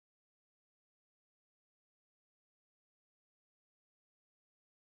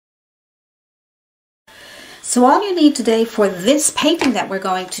So all you need today for this painting that we're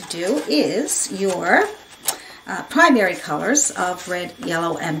going to do is your primary colors of red,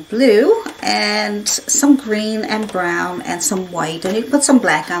 yellow, and blue, and some green and brown and some white, and you can put some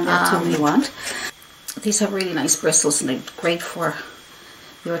black on there too if you want. These have really nice bristles and they're great for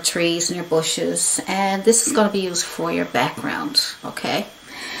your trees and your bushes, and this is going to be used for your background, okay?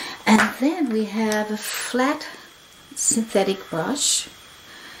 And then we have a flat synthetic brush,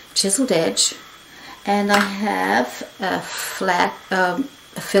 chiseled edge, and I have a flat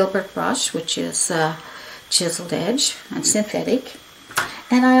Filbert brush, which is chiseled edge and synthetic,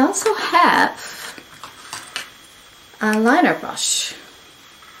 and I also have a liner brush.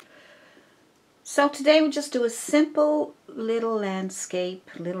 So today we just do a simple little landscape,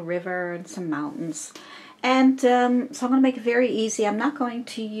 little river and some mountains, and so I'm going to make it very easy. I'm not going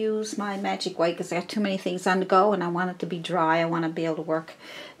to use my magic white because I got too many things on the go and I want it to be dry. I want to be able to work,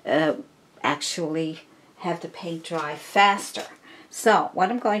 actually have the paint dry faster. So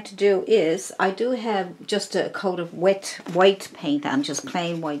what I'm going to do is, I do have just a coat of wet white paint on, just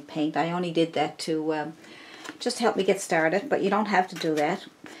plain white paint. I only did that to just help me get started, but you don't have to do that.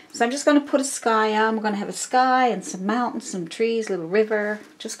 So I'm just going to put a sky on. I'm going to have a sky and some mountains, some trees, little river.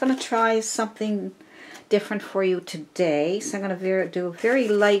 Just going to try something different for you today. So I'm going to do a very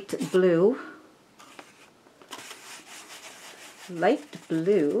light blue. Light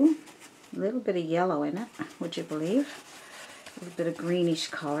blue. A little bit of yellow in it, would you believe? A little bit of greenish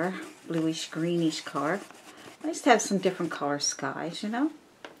color, bluish greenish color. Nice to have some different color skies, you know.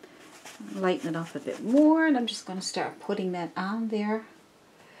 Lighten it up a bit more, and I'm just going to start putting that on there.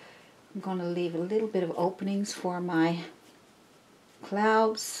 I'm going to leave a little bit of openings for my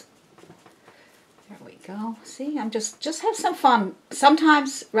clouds. There we go. See, I'm just have some fun.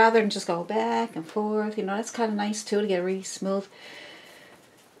 Sometimes, rather than just go back and forth, you know, that's kind of nice too, to get a really smooth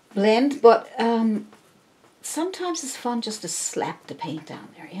blend. But sometimes it's fun just to slap the paint down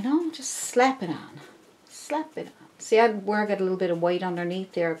there, you know, just slap it on. Slap it on. See, where I got a little bit of white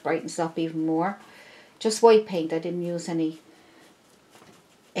underneath there, it brightens up even more. Just white paint. I didn't use any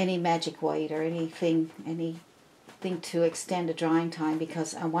magic white or anything to extend the drying time,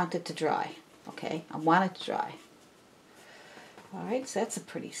 because I want it to dry. Okay, I want it to dry. Alright, so that's a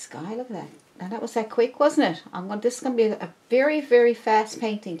pretty sky. Look at that. And that was that quick, wasn't it? This is going to be a very, very fast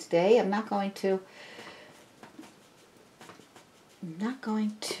painting today. I'm just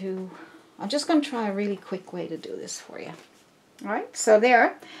going to try a really quick way to do this for you. Alright, so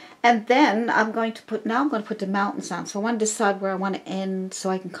there. And then I'm going to put the mountains on. So I want to decide where I want to end so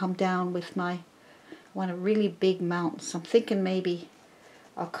I can come down with I want a really big mountain. So I'm thinking maybe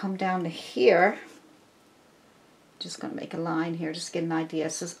I'll come down to here. Just going to make a line here, just to get an idea.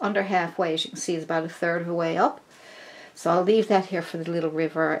 So it's under halfway, as you can see, it's about a third of the way up. So I'll leave that here for the little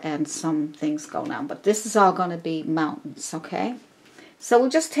river and some things going on. But this is all going to be mountains, okay? So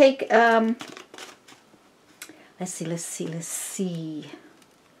we'll just take, let's see.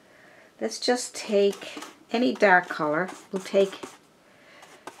 Let's just take any dark color. We'll take,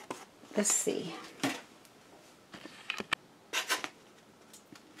 let's see.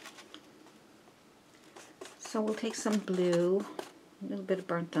 So we'll take some blue, a little bit of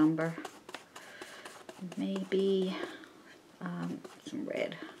burnt umber, maybe some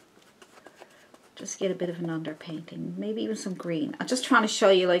red. Just get a bit of an underpainting, maybe even some green. I'm just trying to show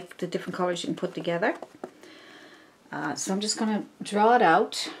you like the different colors you can put together. So I'm just going to draw it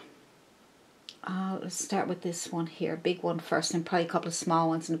out. Let's start with this one here, big one first, and probably a couple of small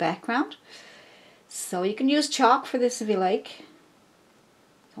ones in the background. So you can use chalk for this if you like.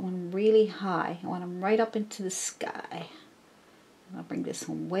 I want them really high. I want them right up into the sky. I'll bring this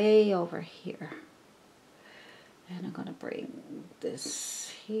one way over here. And I'm going to bring this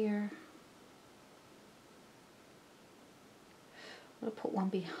here. I'm going to put one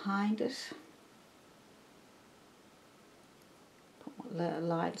behind it. Put one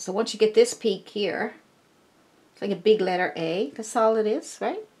line. So once you get this peak here, it's like a big letter A. That's all it is,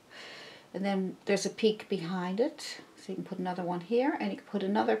 right? And then there's a peak behind it. So you can put another one here, and you can put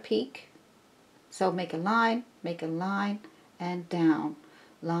another peak. So make a line, and down.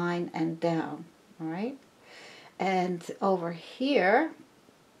 Line and down. Alright? And over here,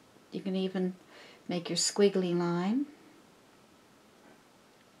 you can even make your squiggly line.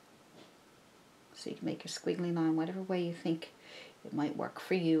 So you can make your squiggly line whatever way you think it might work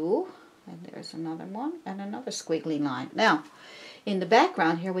for you. And there's another one, and another squiggly line. Now, in the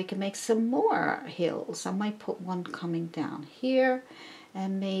background here, we can make some more hills. I might put one coming down here,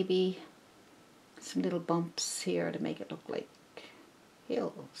 and maybe some little bumps here to make it look like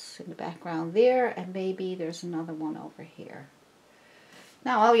hills in the background there, and maybe there's another one over here.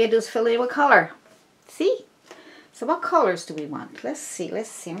 Now all you do is fill it in with color. See? So what colors do we want? Let's see. I'm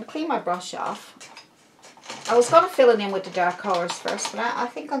going to clean my brush off. I was going to fill it in with the dark colors first, but I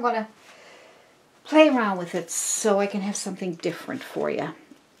think I'm going to play around with it so I can have something different for you.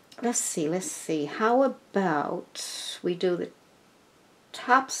 Let's see. How about we do the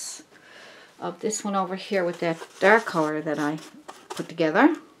tops of this one over here with that dark color that I put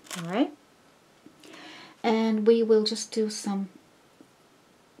together. Alright. And we will just do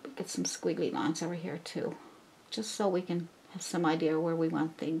get some squiggly lines over here too. Just so we can have some idea where we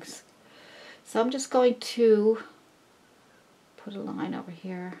want things. So I'm just going to put a line over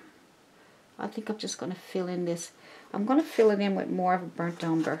here. I think I'm just going to fill in this. I'm going to fill it in with more of a burnt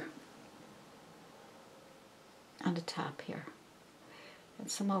umber on the top here.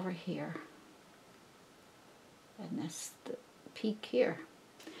 And some over here. And that's the peak here.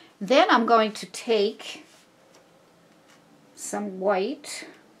 Then I'm going to take some white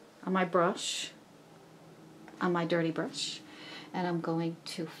on my brush, on my dirty brush, and I'm going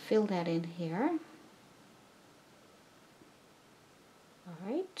to fill that in here.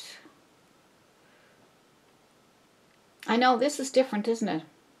 Alright. I know this is different, isn't it?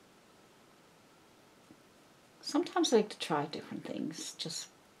 Sometimes I like to try different things, just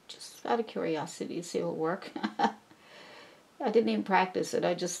out of curiosity to see if it'll work. I didn't even practice it.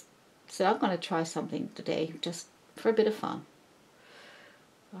 I just said I'm going to try something today, just for a bit of fun.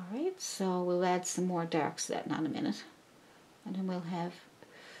 Alright, so we'll add some more darks to that in a minute. And then we'll have,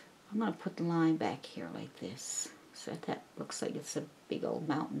 I'm going to put the line back here like this, so that looks like it's a big old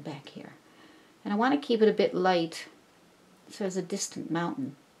mountain back here. And I want to keep it a bit light, so there's a distant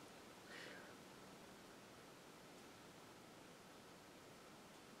mountain.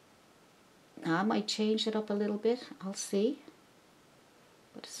 Now I might change it up a little bit, I'll see.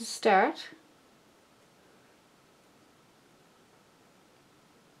 But it's a start.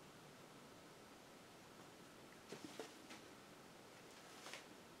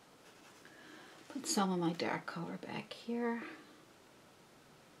 Put some of my dark color back here.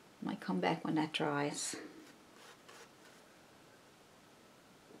 Might come back when that dries.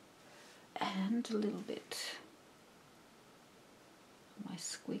 And a little bit of my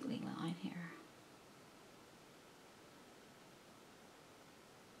squiggly line here.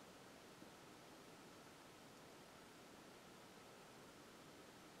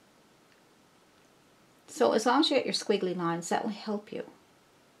 So as long as you get your squiggly lines, that will help you.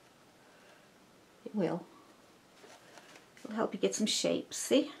 It will. It'll help you get some shapes.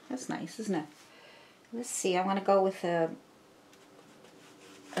 See? That's nice, isn't it? Let's see. I want to go with a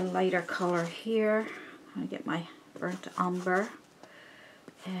lighter color here. I'm going to get my burnt umber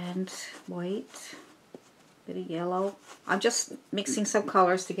and white, bit of yellow. I'm just mixing some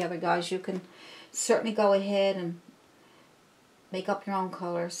colors together, guys. You can certainly go ahead and make up your own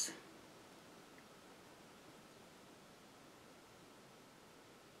colors.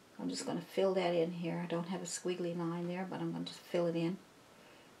 I'm just going to fill that in here. I don't have a squiggly line there, but I'm going to just fill it in.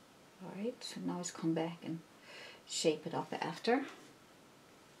 Alright, and always come back and shape it up after.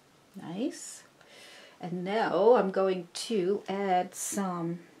 Nice. And now I'm going to add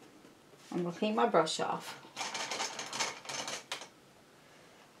some, I'm going to clean my brush off.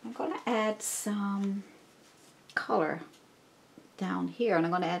 I'm going to add some color down here, and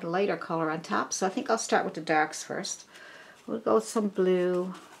I'm going to add a lighter color on top. So I think I'll start with the darks first. We'll go with some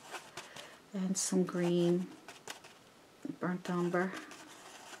blue and some green, burnt umber.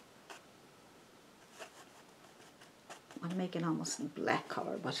 I want to make it almost a black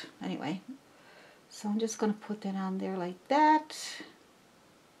color, but anyway. So I'm just going to put that on there like that.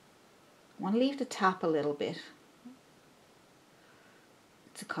 I want to leave the top a little bit.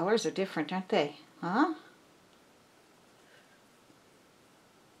 The colors are different, aren't they? Huh?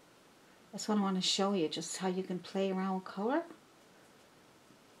 That's what I want to show you, just how you can play around with color.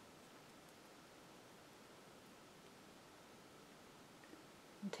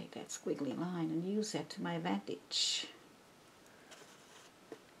 And take that squiggly line and use that to my advantage.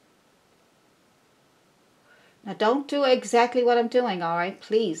 Now don't do exactly what I'm doing, alright,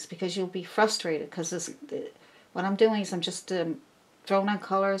 please, because you'll be frustrated, because what I'm doing is I'm just throwing on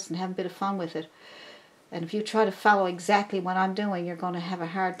colors and having a bit of fun with it. And if you try to follow exactly what I'm doing, you're going to have a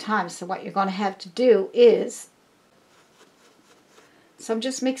hard time. So what you're going to have to do is, so I'm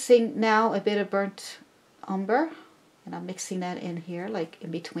just mixing now a bit of burnt umber, and I'm mixing that in here, like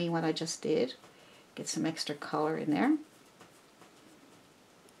in between what I just did. Get some extra color in there.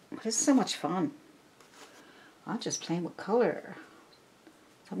 This is so much fun. I'm just playing with color.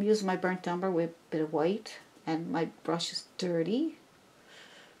 So I'm using my burnt umber with a bit of white, and my brush is dirty.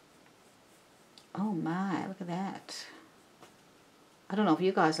 Oh my, look at that. I don't know if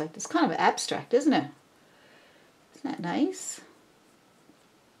you guys like this. It's kind of abstract, isn't it? Isn't that nice?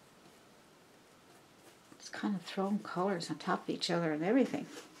 It's kind of throwing colors on top of each other and everything.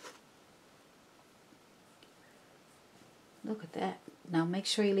 Look at that. Now make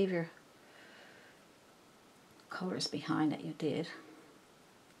sure you leave your colors behind that you did.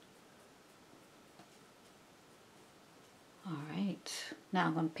 Alright, now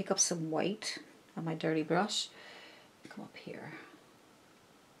I'm going to pick up some white on my dirty brush. Come up here.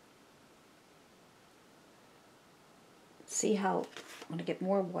 See how I'm going to get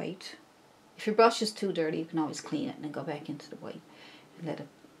more white. If your brush is too dirty, you can always clean it and then go back into the white and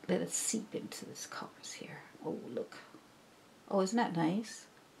let it seep into these colors here. Oh, look. Oh, isn't that nice?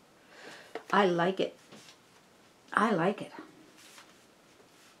 I like it. I like it.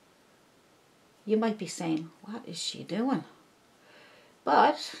 You might be saying, what is she doing?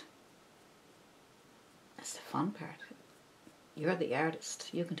 But that's the fun part. You're the artist.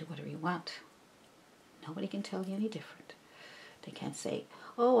 You can do whatever you want. Nobody can tell you any different. They can't say,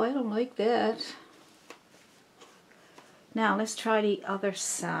 oh, I don't like that. Now let's try the other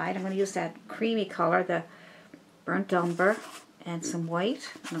side. I'm going to use that creamy color, the burnt umber, and some white.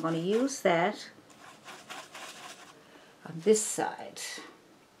 And I'm going to use that on this side.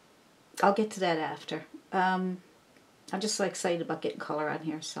 I'll get to that after. I'm just so excited about getting color on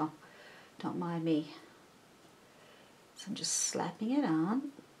here, so don't mind me. So I'm just slapping it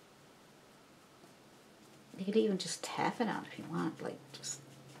on. You could even just tap it on if you want, like just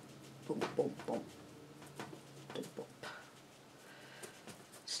boom, boom, boom, boom, boom.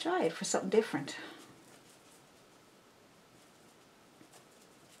 Let's try it for something different.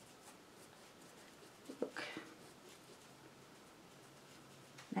 Look.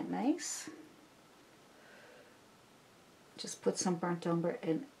 Isn't that nice? Just put some burnt umber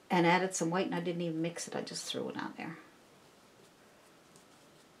in and added some white, and I didn't even mix it, I just threw it on there.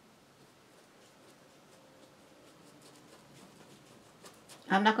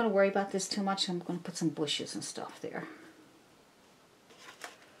 I'm not going to worry about this too much. I'm going to put some bushes and stuff there.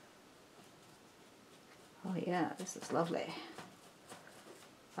 Oh yeah, this is lovely.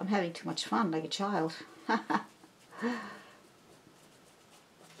 I'm having too much fun like a child. How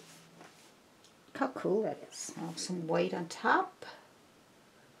cool that is. I'll have some white on top.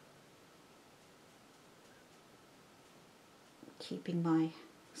 Keeping my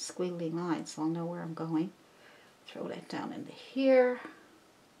squiggly lines so I'll know where I'm going. Throw that down into here.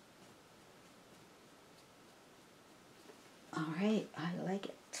 Alright, I like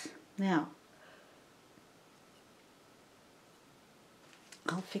it. Now,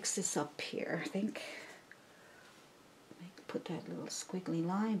 I'll fix this up here, I think. Put that little squiggly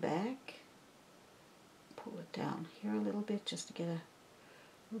line back. Pull it down here a little bit just to get a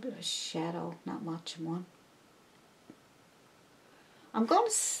little bit of shadow, not much in one. I'm going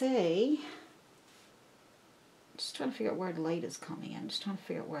to say, just trying to figure out where the light is coming in. Just trying to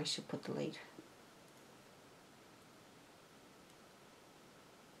figure out where I should put the light.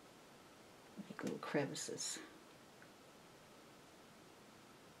 Make little crevices.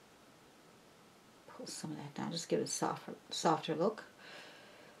 Pull some of that down. Just give it a softer look.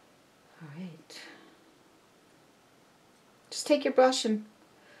 All right. Just take your brush and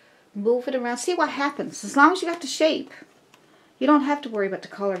move it around. See what happens. As long as you got the shape, you don't have to worry about the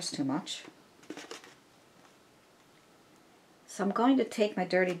colors too much. So I'm going to take my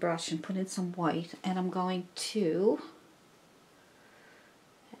dirty brush and put in some white, and I'm going to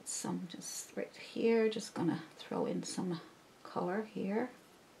add some just right here. Just going to throw in some color here.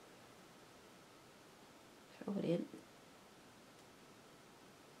 Throw it in.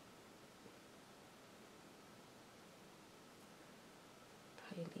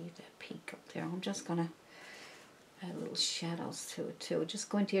 Leave that peak up there. I'm just gonna add little shadows to it too. Just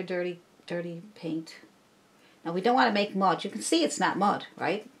go into your dirty paint. Now we don't want to make mud. You can see it's not mud,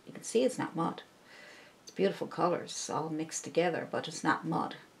 right? You can see it's not mud. It's beautiful colors all mixed together, but it's not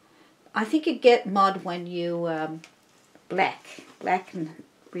mud. I think you get mud when you black. Black can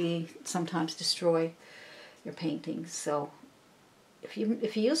really sometimes destroy your paintings. So if you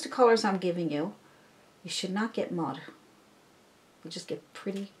use the colors I'm giving you, you should not get mud. You just get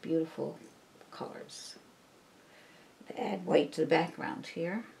pretty, beautiful colors. Add white to the background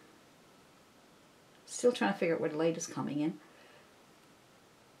here. Still trying to figure out where the light is coming in.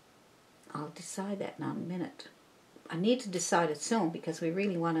 I'll decide that now in a minute. I need to decide it soon because we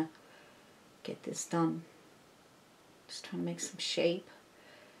really want to get this done. Just trying to make some shape.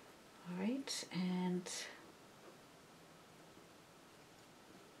 Alright, and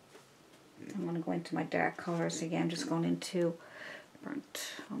I'm going to go into my dark colors again. Just going into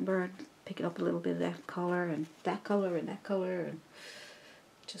burnt umber, picking up a little bit of that color and that color and that color, and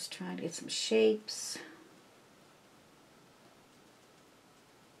just trying to get some shapes.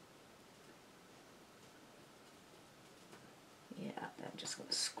 just going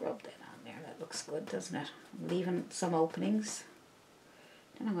to scrub that on there. That looks good, doesn't it? I'm leaving some openings.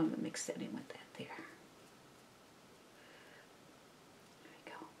 Then I'm going to mix that in with that there. There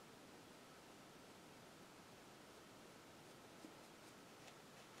we go.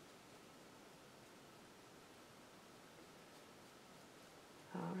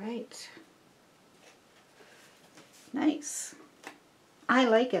 All right. Nice. I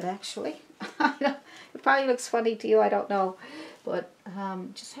like it, actually. It probably looks funny to you, I don't know. But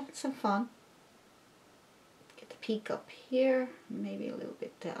just having some fun. Get the peak up here, maybe a little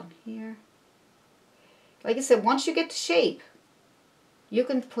bit down here. Like I said, once you get the shape, you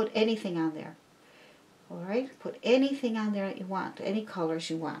can put anything on there. Alright, put anything on there that you want, any colors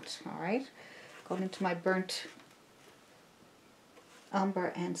you want. Alright, going into my burnt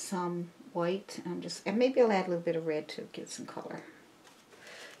umber and some white. And maybe I'll add a little bit of red to give some color.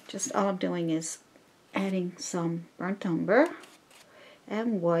 Just all I'm doing is adding some burnt umber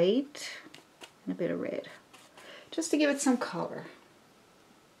and white and a bit of red, just to give it some color.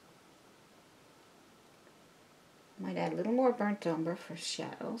 Might add a little more burnt umber for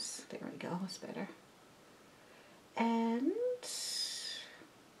shadows. There we go, it's better. And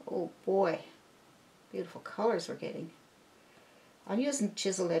oh boy, beautiful colors we're getting. I'm using the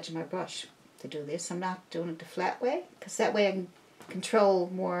chiseled edge of my brush to do this. I'm not doing it the flat way, because that way I can control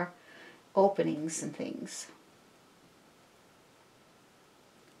more openings and things.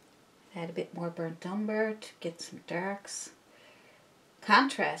 Add a bit more burnt umber to get some darks.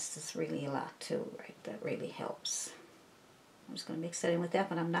 Contrast is really a lot too, right? That really helps. I'm just going to mix that in with that,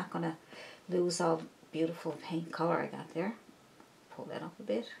 but I'm not going to lose all the beautiful paint color I got there. Pull that up a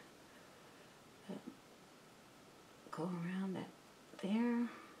bit. Go around that there.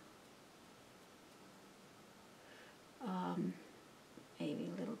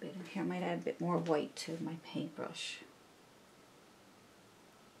 Maybe a little bit in here. I might add a bit more white to my paintbrush.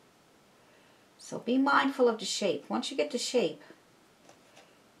 So be mindful of the shape. Once you get the shape,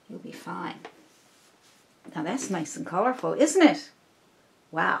 you'll be fine. Now that's nice and colorful, isn't it?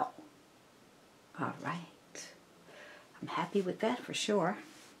 Wow. All right. I'm happy with that for sure.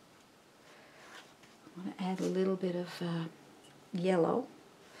 I'm going to add a little bit of yellow.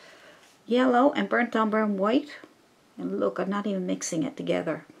 Yellow and burnt umber and white. And look, I'm not even mixing it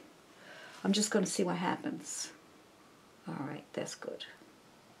together. I'm just going to see what happens. All right, that's good.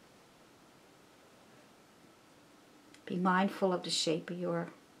 Be mindful of the shape of your...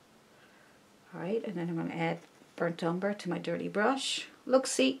 All right, and then I'm going to add burnt umber to my dirty brush. Look,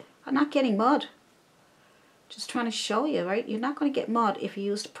 see, I'm not getting mud. Just trying to show you, right? You're not going to get mud if you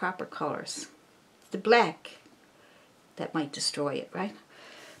use the proper colors. The black, that might destroy it, right?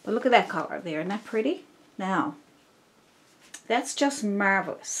 But look at that color there. Isn't that pretty? Now, that's just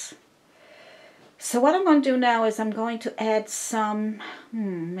marvelous. So what I'm going to do now is I'm going to add some,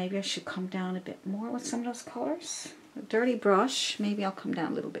 maybe I should come down a bit more with some of those colors. A dirty brush, maybe I'll come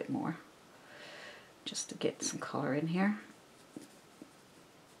down a little bit more. Just to get some color in here. In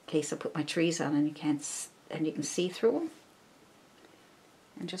case I put my trees on and you can see through them.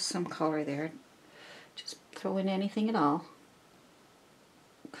 And just some color there. Just throw in anything at all.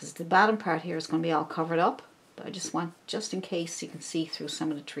 Because the bottom part here is going to be all covered up. But I just want, just in case you can see through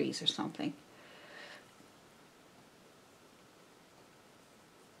some of the trees or something.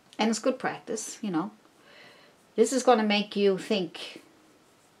 And it's good practice, you know. This is going to make you think,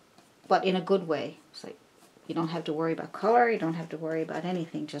 but in a good way. It's like you don't have to worry about color, you don't have to worry about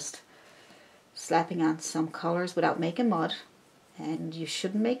anything, just slapping on some colors without making mud. And you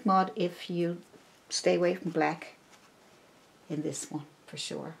shouldn't make mud if you stay away from black in this one, for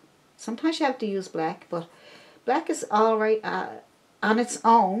sure. Sometimes you have to use black, but black is alright on its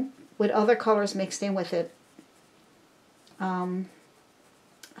own with other colors mixed in with it. I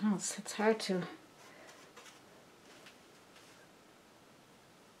don't know, it's hard to...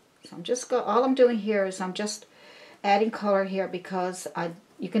 So I'm just all I'm doing here is I'm just adding color here because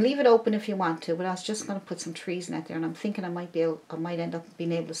you can leave it open if you want to, but I was just going to put some trees in it there, and I'm thinking I might end up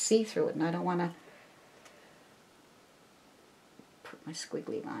being able to see through it, and I don't want to put my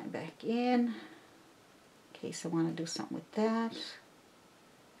squiggly line back in case I want to do something with that.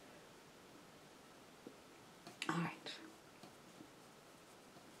 All right.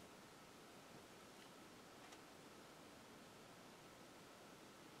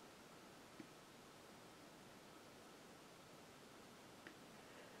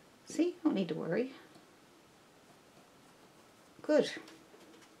 See, don't need to worry. Good.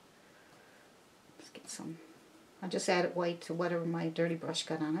 Let's get some. I just added white to whatever my dirty brush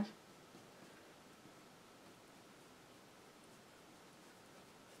got on it.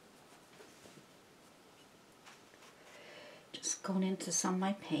 Just Just going into some of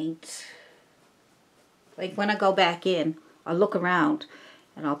my paint. Like when I go back in, I'll look around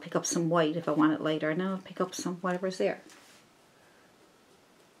and I'll pick up some white if I want it later, and then I'll pick up some whatever's there.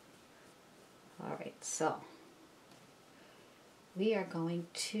 Alright, so we are going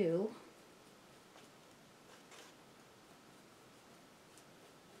to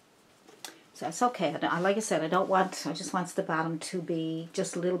so it's okay. Like I said, I just want the bottom to be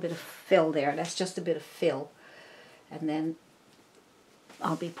just a little bit of fill there. That's just a bit of fill. And then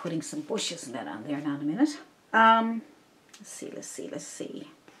I'll be putting some bushes and that on there now in a minute. Let's see.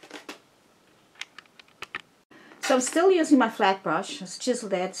 So I'm still using my flat brush. It's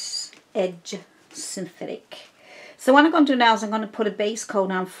Chiseled Edge Synthetic. So what I'm going to do now is I'm going to put a base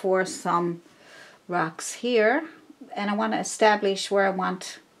coat on for some rocks here. And I want to establish where I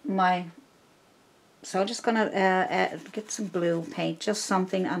want my... So I'm just going to get some blue paint, just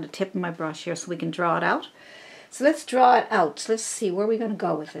something on the tip of my brush here so we can draw it out. So let's draw it out. Let's see where we're going to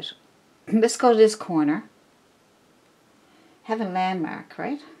go with it. Let's go to this corner. Have a landmark,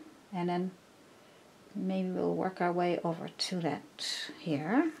 right? And then maybe we'll work our way over to that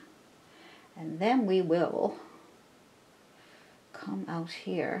here. And then we will come out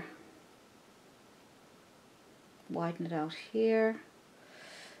here. Widen it out here.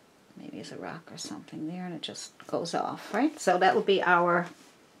 Maybe it's a rock or something there and it just goes off, right? So that will be our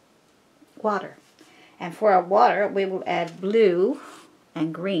water. And for our water, we will add blue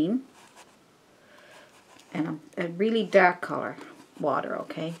and green and a really dark color water,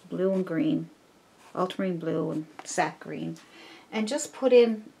 okay? Blue and green, ultramarine blue and sap green. And just put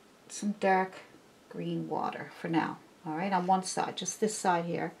in some dark green water for now, all right? On one side, just this side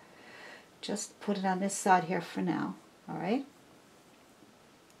here. Just put it on this side here for now, all right?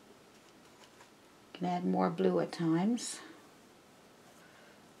 Add more blue at times.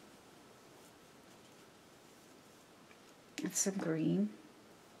 And some green.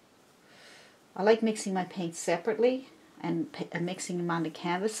 I like mixing my paints separately and mixing them on the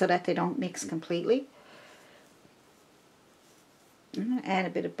canvas so that they don't mix completely. I'm going to add a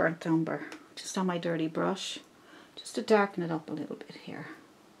bit of burnt umber just on my dirty brush just to darken it up a little bit here.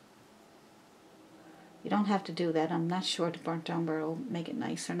 You don't have to do that. I'm not sure the burnt umber will make it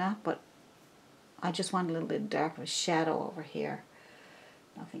nice or not, but I just want a little bit dark of a shadow over here.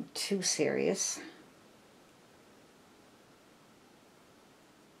 Nothing too serious.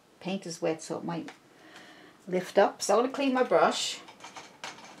 Paint is wet, so it might lift up. So I'm going to clean my brush.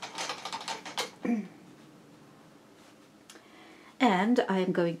 And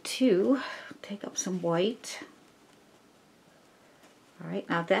I'm going to take up some white. Alright,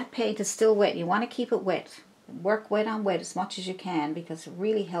 now that paint is still wet. You want to keep it wet. Work wet on wet as much as you can because it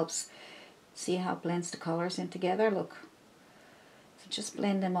really helps. See how it blends the colors in together? Look. So just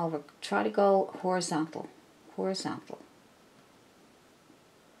blend them over. Try to go horizontal. Horizontal.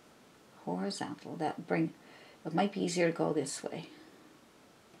 Horizontal. It might be easier to go this way.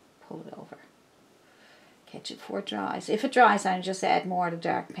 Pull it over. Catch it before it dries. If it dries, I just add more of the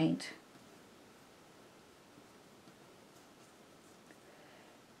dark paint.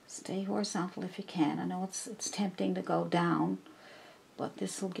 Stay horizontal if you can. I know it's tempting to go down, but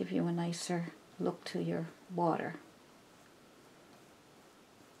this will give you a nicer look to your water.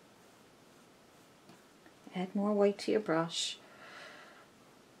 Add more white to your brush.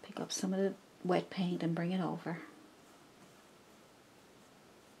 Pick up some of the wet paint and bring it over.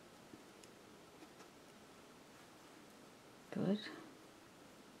 Good.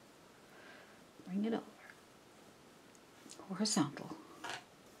 Bring it over. Horizontal.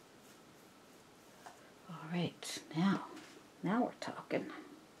 Alright, now we're talking.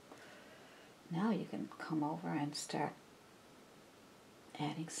 Now you can come over and start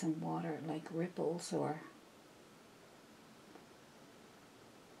adding some water like ripples or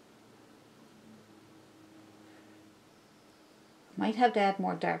might have to add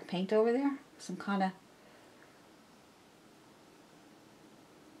more dark paint over there. Some kind of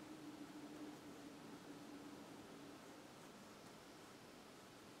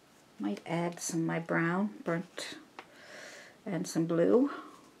might add some of my brown, burnt, and some blue.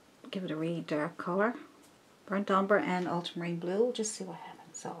 Give it a really dark color. Burnt umber and ultramarine blue. Just see what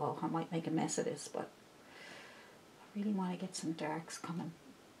happens. So, I might make a mess of this, but I really want to get some darks coming.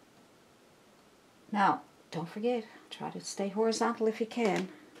 Now, don't forget, try to stay horizontal if you can.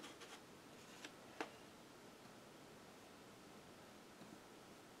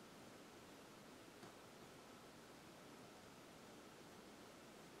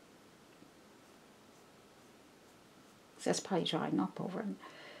 That's probably drying up over. And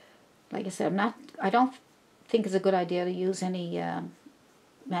like I said, I don't think it's a good idea to use any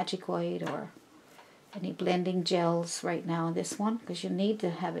magic white or any blending gels right now on this one, because you need to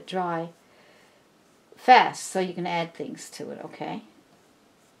have it dry fast so you can add things to it, okay?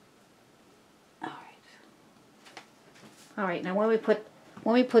 All right, now when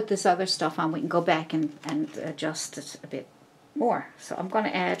we put this other stuff on, we can go back and adjust it a bit more. So I'm going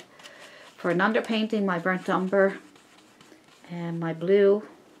to add, for an underpainting, my burnt umber and my blue.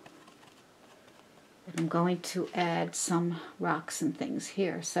 And I'm going to add some rocks and things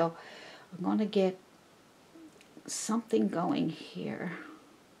here. So I'm going to get something going here.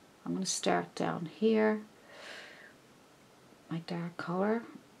 I'm going to start down here, my dark color.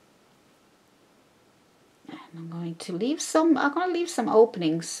 And I'm going to leave some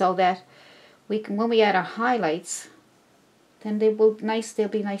openings so that we can, when we add our highlights, then they'll be nice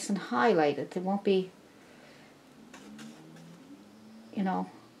and highlighted. They won't be, you know,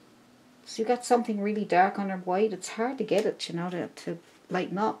 so you got something really dark under white, it's hard to get it, you know, to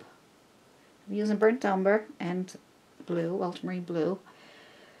lighten up. I'm using burnt umber and blue, ultramarine blue.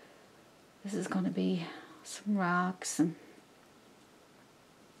 This is going to be some rocks, and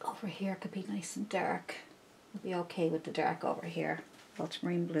over here could be nice and dark. We'll be okay with the dark over here.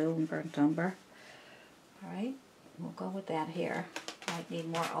 Ultramarine blue and burnt umber. Alright, we'll go with that here. Might need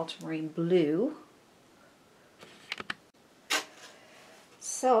more ultramarine blue.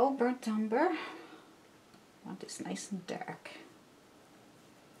 So, burnt umber. I want this nice and dark.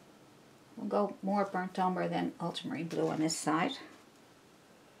 We'll go more burnt umber than ultramarine blue on this side.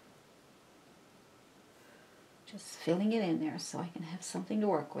 Just filling it in there so I can have something to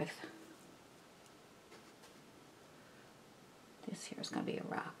work with. This here is going to be a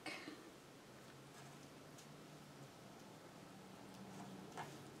rock.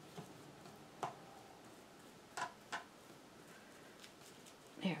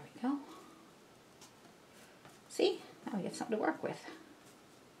 There we go. See? Now we get something to work with.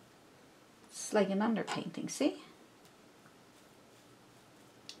 It's like an underpainting, see?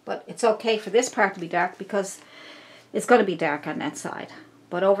 But it's okay for this part to be dark because it's going to be dark on that side.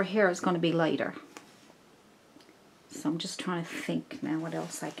 But over here it's going to be lighter. So I'm just trying to think now what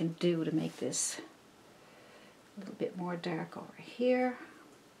else I can do to make this a little bit more dark over here.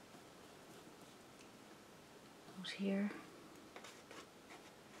 Out here.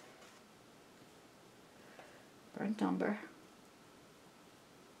 Burnt umber.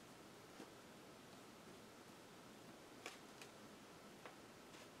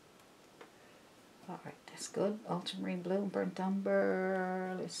 Alright, that's good. Ultramarine blue and burnt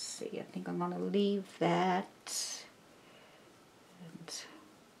umber. Let's see, I think I'm going to leave that. And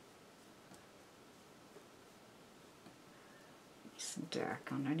some dark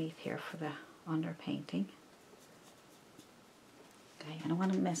underneath here for the underpainting. Okay, I don't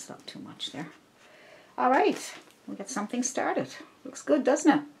want to mess up too much there. Alright, we got something started. Looks good,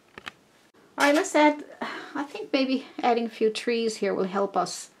 doesn't it? Alright, let's add, I think maybe adding a few trees here will help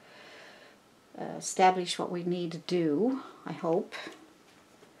us establish what we need to do, I hope.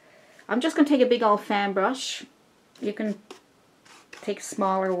 I'm just going to take a big old fan brush. You can take a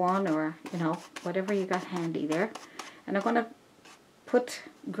smaller one, or, you know, whatever you got handy there. And I'm going to put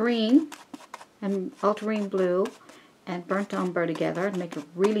green and ultramarine blue and burnt umber together and make a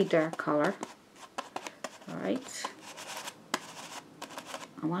really dark color. Alright.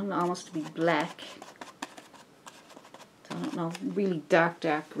 I want it almost to be black. I don't know, really dark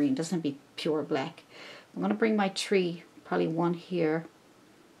green. Doesn't have to be pure black. I'm going to bring my tree, probably one here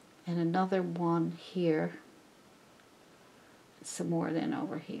and another one here. Some more then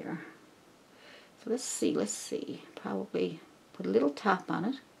over here. So let's see. Probably put a little top on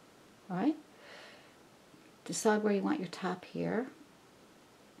it. Alright. Decide where you want your top here.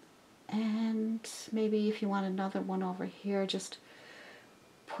 And maybe if you want another one over here, just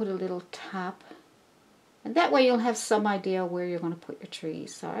put a little top. And that way you'll have some idea where you're going to put your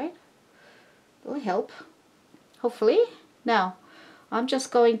trees, alright? It'll help, hopefully. Now, I'm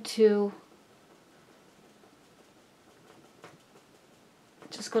just going to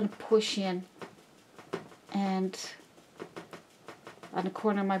push in and on the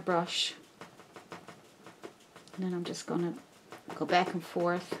corner of my brush. And then I'm just going to go back and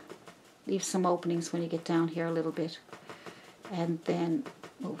forth, leave some openings when you get down here a little bit, and then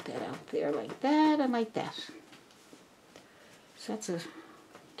move that out there like that and like that. So that's a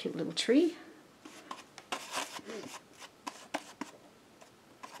cute little tree.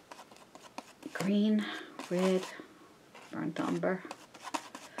 Green, red, burnt umber,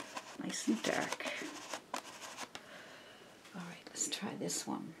 nice and dark. Alright, let's try this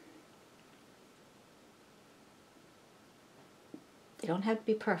one. They don't have to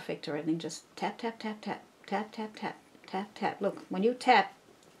be perfect or anything, just tap, tap, tap, tap, tap, tap, tap, tap, tap. Look, when you tap,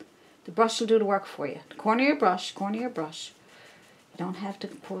 The brush will do the work for you. The corner of your brush, corner of your brush. You don't have to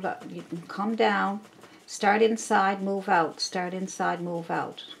pull up. You can come down, start inside, move out, start inside, move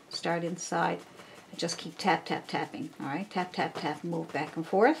out, start inside, and just keep tap, tap, tapping. All right, tap, tap, tap, move back and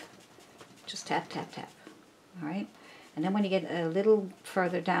forth. Just tap, tap, tap. All right, and then when you get a little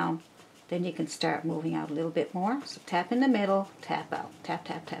further down, then you can start moving out a little bit more. So tap in the middle, tap out, tap,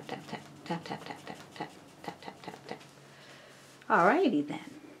 tap, tap, tap, tap, tap, tap, tap, tap, tap, tap, tap, tap, tap. All righty then.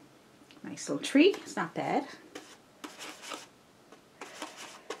 Nice little tree. It's not bad.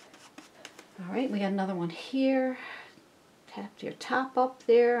 All right, we got another one here. Tap your top up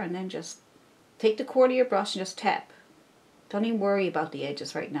there, and then just take the cord of your brush and just tap. Don't even worry about the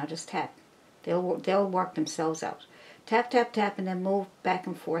edges right now. Just tap. They'll work themselves out. Tap, tap, tap, and then move back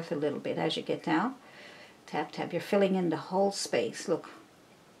and forth a little bit as you get down. Tap, tap. You're filling in the whole space. Look.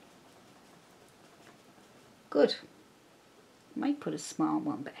 Good. Might put a small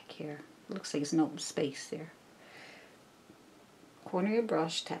one back here. Looks like there's an open space there. Corner of your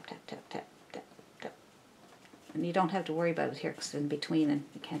brush, tap, tap, tap, tap, tap, tap. And you don't have to worry about it here because it's in between and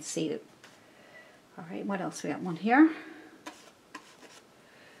you can't see it. All right, what else? We got one here.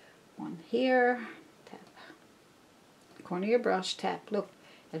 One here. Tap. Corner of your brush, tap. Look,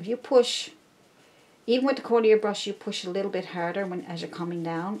 if you push, even with the corner of your brush, you push a little bit harder as you're coming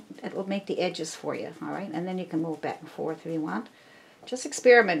down. It will make the edges for you, all right? And then you can move back and forth if you want. Just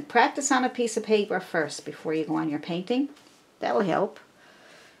experiment. Practice on a piece of paper first before you go on your painting. That'll help.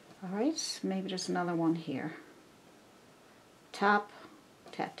 All right, maybe there's another one here. Top,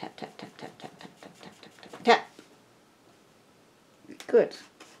 tap, tap, tap, tap, tap, tap, tap, tap, tap, tap, tap, tap. Good.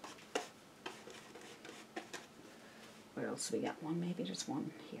 Where else we got one? Maybe there's one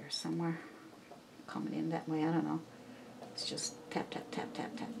here somewhere. Coming in that way, I don't know. It's just tap, tap, tap,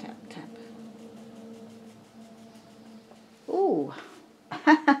 tap, tap, tap, tap. Ooh.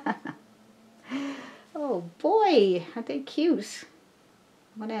 Oh boy, aren't they cute?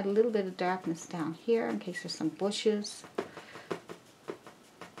 I'm going to add a little bit of darkness down here in case there's some bushes.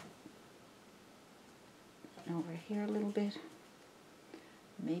 And over here a little bit.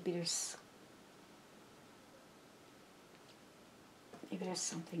 Maybe there's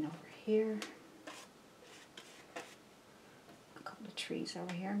something over here. A couple of trees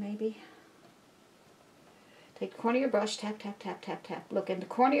over here maybe. Take the corner of your brush, tap, tap, tap, tap, tap. Look, and the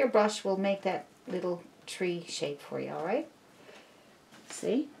corner of your brush will make that little tree shape for you, all right?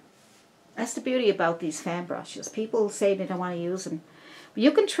 See? That's the beauty about these fan brushes. People say they don't want to use them. But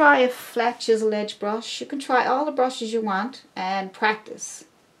you can try a flat chisel edge brush. You can try all the brushes you want and practice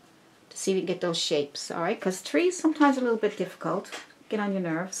to see if you can get those shapes, all right? Because trees sometimes are a little bit difficult. Get on your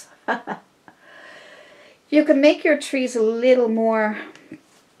nerves. You can make your trees a little more.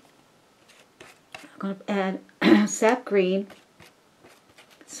 I'm going to add sap green,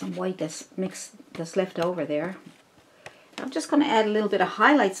 some white that's mixed, that's left over there. I'm just going to add a little bit of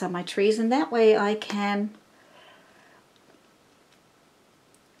highlights on my trees, and that way I can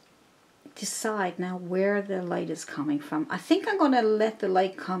decide now where the light is coming from. I think I'm going to let the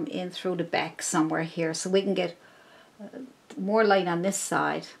light come in through the back somewhere here so we can get more light on this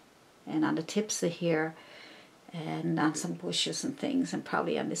side and on the tips of here and on some bushes and things, and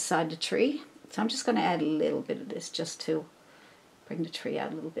probably on this side of the tree. So I'm just going to add a little bit of this just to bring the tree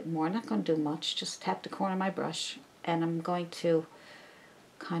out a little bit more. I'm not going to do much, just tap the corner of my brush, and I'm going to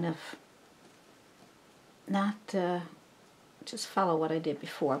kind of not just follow what I did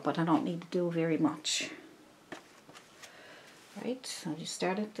before, but I don't need to do very much. Right, so you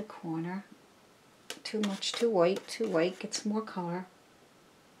start at the corner. Too much, too white, gets more color.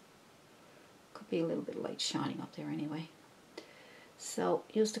 Could be a little bit of light shining up there anyway. So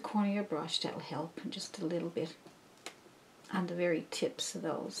use the corner of your brush, that'll help, and just a little bit on the very tips of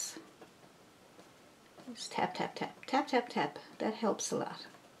those. Just tap, tap, tap, tap, tap, tap. That helps a lot.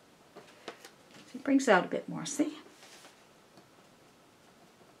 It brings out a bit more, see?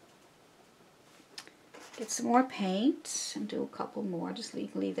 Get some more paint and do a couple more. Just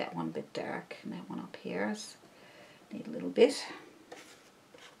leave that one a bit dark, and that one up here need a little bit.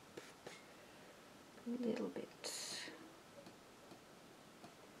 A little bit.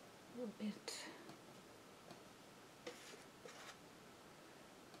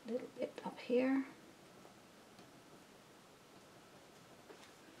 A little bit up here.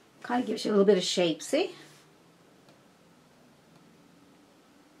 Kind of gives you a little bit of shape, see?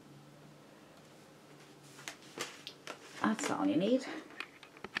 That's all you need.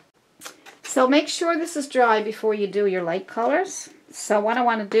 So make sure this is dry before you do your light colors. So what I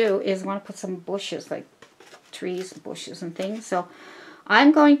want to do is I want to put some bushes, like trees, bushes and things. So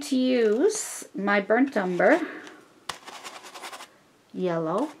I'm going to use my burnt umber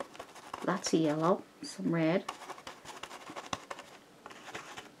yellow. Lots of yellow, some red.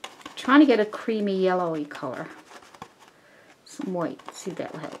 Trying to get a creamy yellowy color. Some white, see if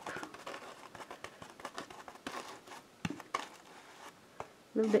that will help.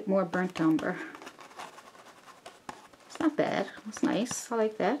 A little bit more burnt umber. It's not bad, it's nice, I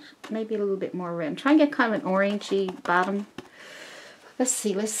like that. Maybe a little bit more red. I'm trying to get kind of an orangey bottom. Let's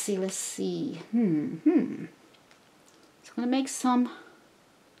see. So I'm going to make some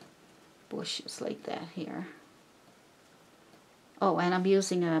bushes like that here. Oh, and I'm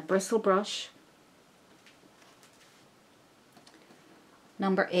using a bristle brush.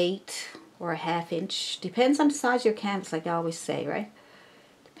 Number 8 or a 1/2 inch. Depends on the size of your canvas, like I always say, right?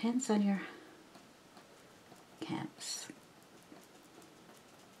 Depends on your canvas.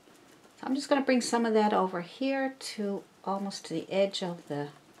 So I'm just going to bring some of that over here to almost to the edge of the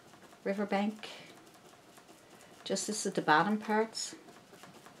riverbank. Just this is the bottom parts.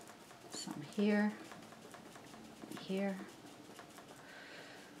 Some here, here,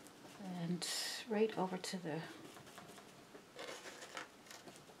 and right over to the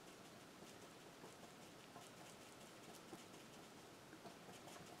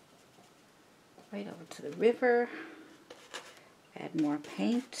river. Add more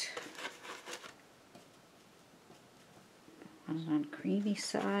paint. On the creamy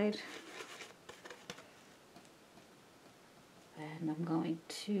side. And I'm going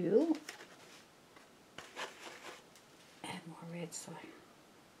to add more red, so I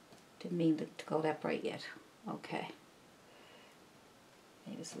didn't mean to go that bright yet. Okay.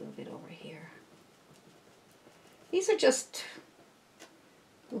 Maybe it's a little bit over here. These are just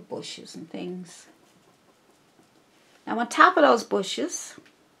little bushes and things. Now on top of those bushes,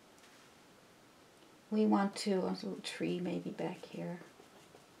 we want to, a little tree maybe back here.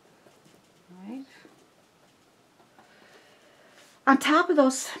 All right. On top of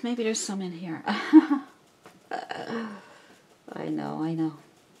those, maybe there's some in here. I know.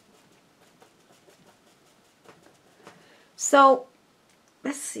 So,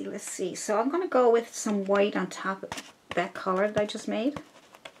 let's see. So I'm going to go with some white on top of that color that I just made.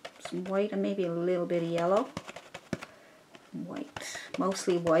 Some white and maybe a little bit of yellow. White,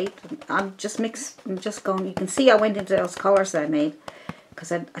 mostly white. I'm just going, you can see I went into those colors that I made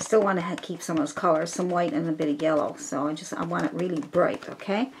because I still want to keep some of those colors, some white and a bit of yellow. So I want it really bright,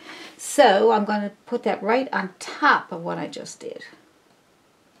 okay? So I'm going to put that right on top of what I just did.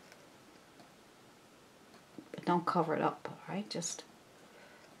 But don't cover it up, all right? Just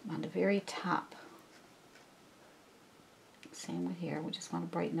on the very top. Same with here. We just want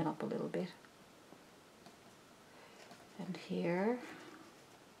to brighten it up a little bit. And here.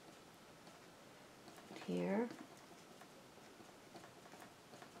 Here.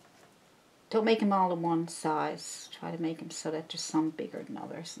 Don't make them all in one size. Try to make them so that there's some bigger than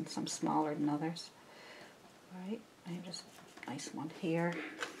others and some smaller than others. Alright, maybe there's a nice one here.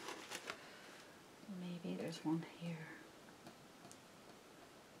 Maybe there's one here.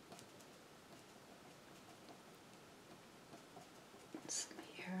 Some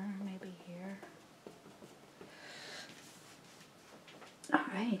here, maybe here.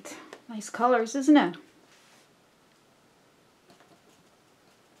 Alright, nice colors, isn't it?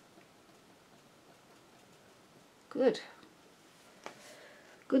 Good.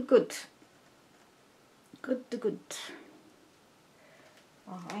 Good.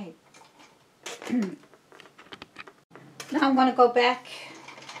 Alright. Now I'm going to go back.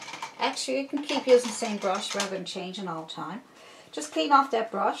 Actually, you can keep using the same brush rather than changing all the time. Just clean off that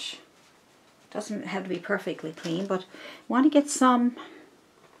brush. Doesn't have to be perfectly clean, but want to get some,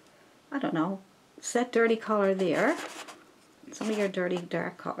 I don't know, set dirty color there. Some of your dirty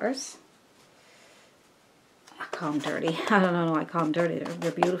dark colors. I call them dirty. I don't know why I call them dirty.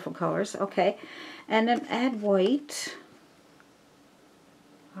 They're beautiful colors. Okay. And then add white.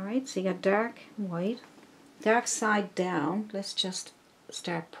 Alright, so you got dark and white. Dark side down. Let's just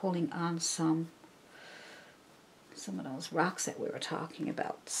start pulling on some of those rocks that we were talking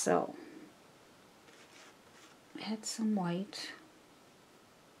about. So, add some white.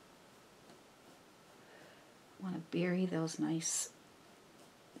 Want to bury those nice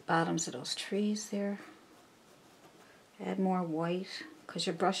bottoms of those trees there. Add more white, because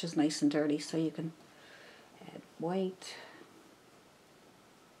your brush is nice and dirty, so you can add white.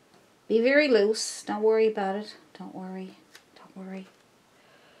 Be very loose. Don't worry about it. Don't worry.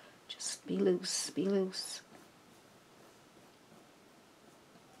 Just be loose.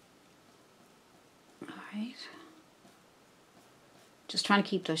 Alright. Just trying to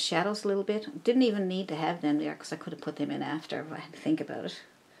keep those shadows a little bit. Didn't even need to have them there, because I could have put them in after if I had to think about it.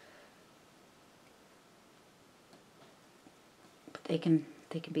 They can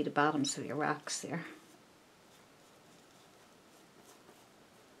they can be the bottoms of your rocks there.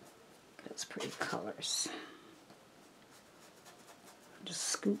 Those pretty colors. Just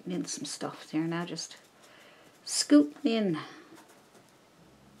scooting in some stuff there now, just scooting in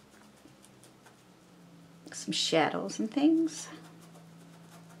some shadows and things.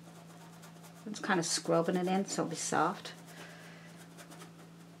 I'm just kind of scrubbing it in so it'll be soft.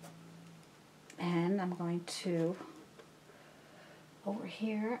 And I'm going to, over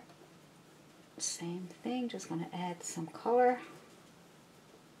here, same thing, just going to add some color.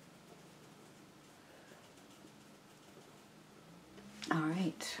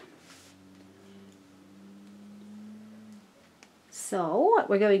 Alright. So what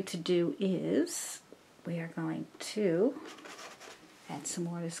we're going to do is we are going to add some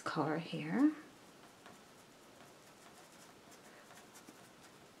more of this color here.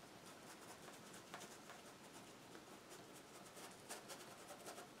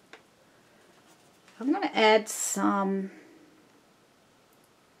 I'm going to add some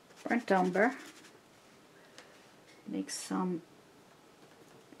burnt umber. Make some,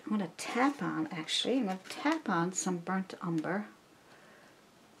 I'm going to tap on, actually, I'm going to tap on some burnt umber.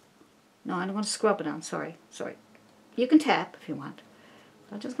 No, I'm going to scrub it on, sorry. You can tap if you want.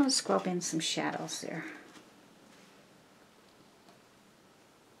 I'm just going to scrub in some shadows there.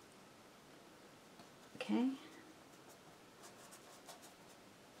 Okay.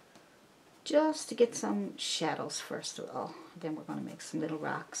 Just to get some shadows first of all. Then we're going to make some little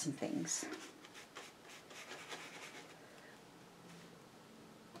rocks and things.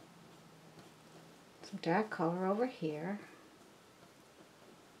 Some dark color over here.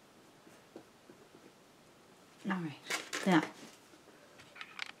 Alright, now,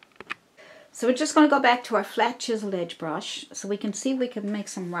 so we're just going to go back to our flat chiseled edge brush so we can see if we can make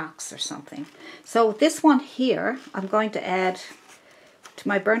some rocks or something. So this one here, I'm going to add, to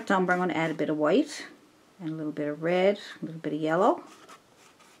my burnt umber, I'm going to add a bit of white and a little bit of red, a little bit of yellow.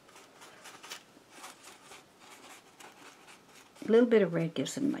 A little bit of red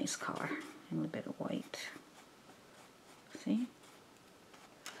gives it a nice color, and a little bit of white. See?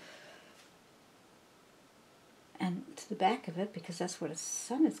 And to the back of it, because that's where the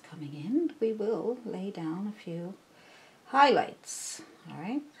sun is coming in, we will lay down a few highlights.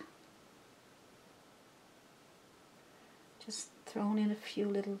 Alright? Just throwing in a few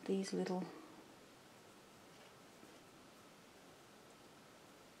little, these little.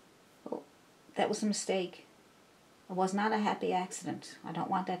 Oh, that was a mistake. It was not a happy accident. I don't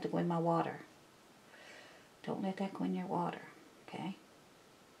want that to go in my water. Don't let that go in your water, okay?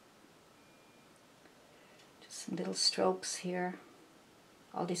 Some little strokes here.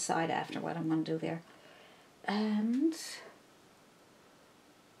 I'll decide after what I'm going to do there. And this,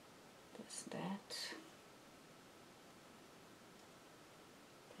 that.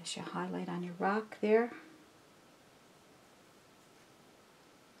 There's your highlight on your rock there.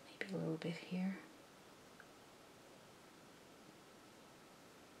 Maybe a little bit here.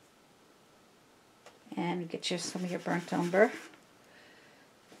 And get you some of your burnt umber.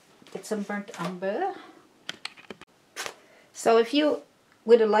 Get some burnt umber. So if you,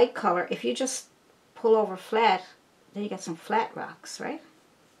 with a light color, if you just pull over flat, then you get some flat rocks, right?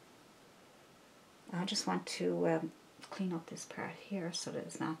 I just want to clean up this part here so that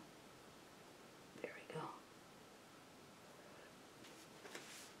it's not, there we go.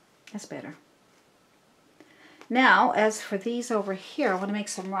 That's better. Now, as for these over here, I want to make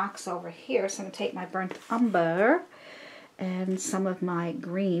some rocks over here, so I'm going to take my burnt umber and some of my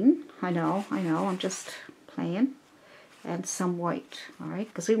green. I know, I'm just playing. And some white, all right,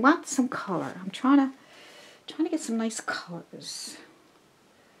 because we want some color. I'm trying to get some nice colors.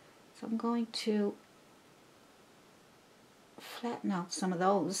 So I'm going to flatten out some of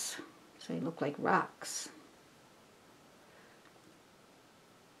those so they look like rocks.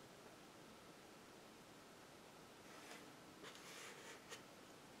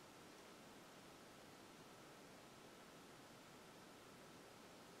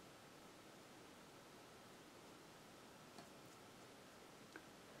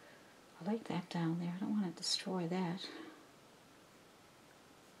 I like that down there. I don't want to destroy that.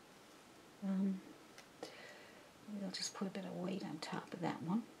 Maybe I'll just put a bit of weight on top of that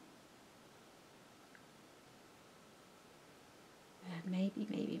one. And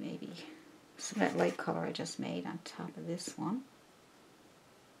maybe some of that light color I just made on top of this one.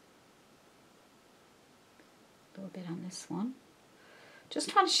 A little bit on this one. Just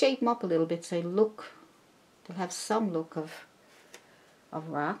trying to shape them up a little bit so they'll have some look of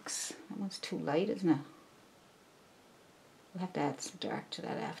rocks. That one's too light, isn't it? We'll have to add some dark to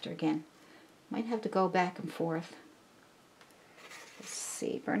that after again. Might have to go back and forth. Let's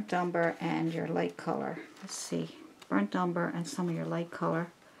see, burnt umber and your light color. Let's see, burnt umber and some of your light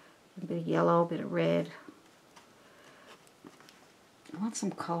color. A bit of yellow, a bit of red. I want some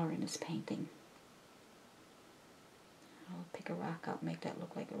color in this painting. I'll pick a rock out, make that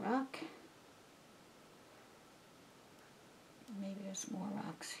look like a rock. Maybe there's more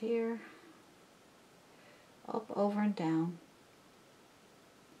rocks here. Up, over, and down.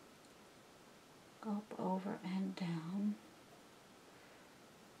 Up, over, and down.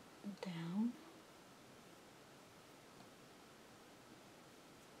 Down.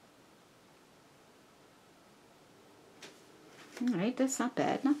 Alright, that's not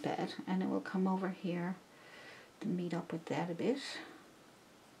bad, not bad. And it will come over here to meet up with that a bit.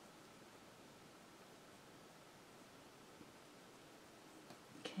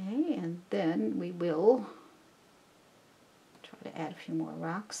 Okay, and then we will try to add a few more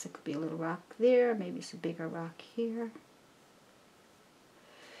rocks. There could be a little rock there, maybe it's a bigger rock here.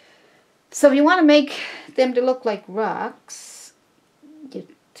 So if you want to make them to look like rocks, you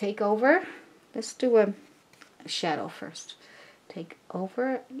take over, let's do a shadow first. Take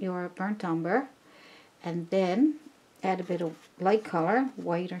over your burnt umber and then add a bit of light color,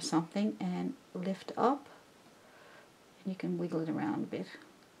 white or something, and lift up. And you can wiggle it around a bit.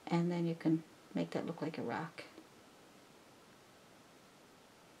 And then you can make that look like a rock.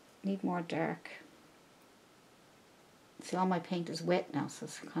 Need more dark. See, all my paint is wet now, so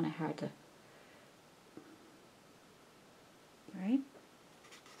it's kind of hard to... Right?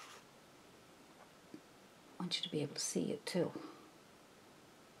 I want you to be able to see it too.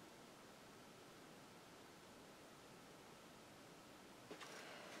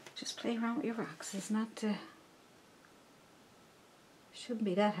 Just play around with your rocks. It's not... shouldn't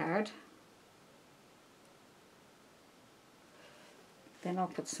be that hard. Then I'll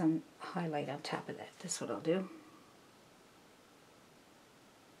put some highlight on top of that. That's what I'll do.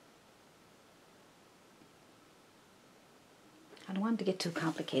 I don't want it to get too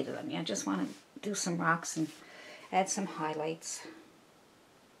complicated on me. I just want to do some rocks and add some highlights.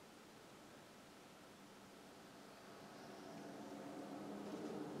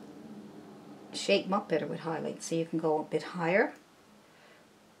 Shape them up better with highlights so you can go a bit higher.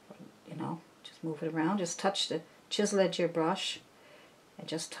 You know, just move it around. Just touch the chisel edge of your brush and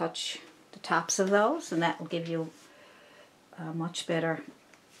just touch the tops of those, and that will give you a much better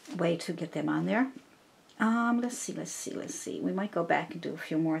way to get them on there. Let's see. We might go back and do a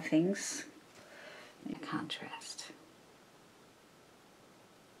few more things. Contrast.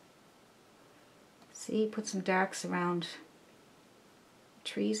 See, put some darks around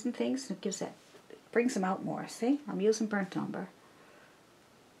trees and things, and it gives that, it brings them out more. See, I'm using burnt umber.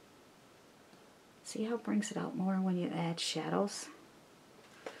 See how it brings it out more when you add shadows?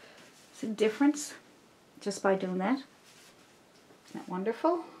 See the difference just by doing that? Isn't that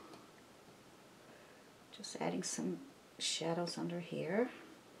wonderful? Just adding some shadows under here.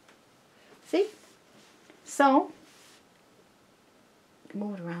 See? So, you can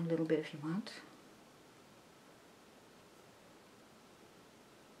move it around a little bit if you want.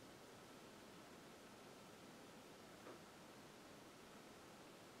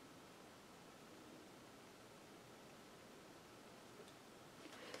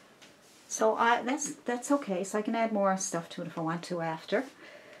 So that's okay. So I can add more stuff to it if I want to after.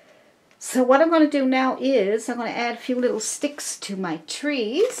 So what I'm going to do now is I'm going to add a few little sticks to my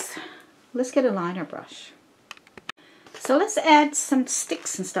trees. Let's get a liner brush. So let's add some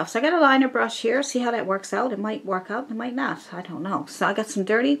sticks and stuff. So I got a liner brush here. See how that works out? It might work out, it might not. I don't know. So I got some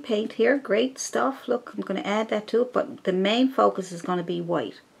dirty paint here. Great stuff. Look, I'm going to add that to it, but the main focus is going to be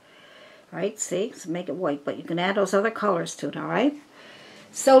white. Right? See? So make it white, but you can add those other colors to it, alright?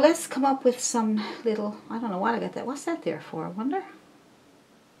 So let's come up with some little, I don't know what I got that. What's that there for, I wonder?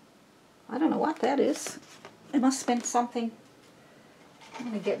 I don't know what that is. It must have been something. I'm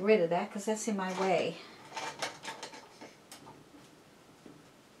going to get rid of that because that's in my way.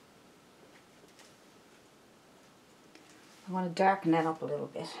 I want to darken that up a little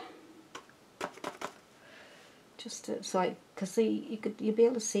bit. Just to, so because you'll be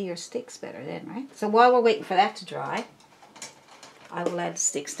able to see your sticks better then, right? So while we're waiting for that to dry, I will add the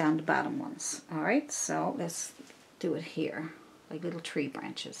sticks down the bottom ones. Alright, so let's do it here. Like little tree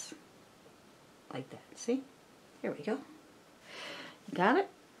branches. Like that. See? Here we go. You got it?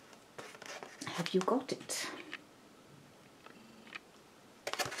 Have you got it?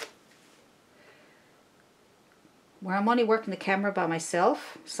 Where I'm only working the camera by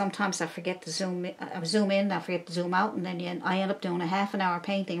myself, sometimes I forget to zoom in, I forget to zoom out, and then I end up doing a half an hour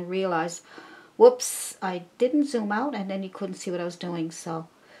painting and realize, whoops, I didn't zoom out, and then you couldn't see what I was doing. So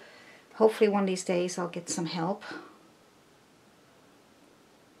hopefully one of these days I'll get some help.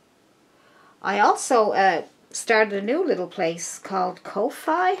 I also started a new little place called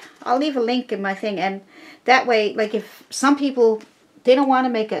Ko-Fi. I'll leave a link in my thing, and that way, like if some people, they don't want to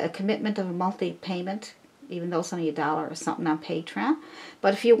make a commitment of a monthly payment, even though it's only $1 or something on Patreon.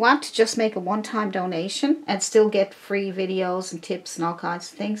 But if you want to just make a one-time donation and still get free videos and tips and all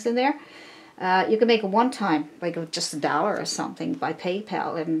kinds of things in there, you can make a one-time, like of just $1 or something by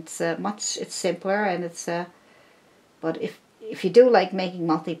PayPal, and it's simpler, and it's but if you do like making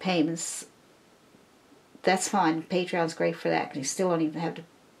monthly payments, that's fine. Patreon's great for that, because you still don't even have to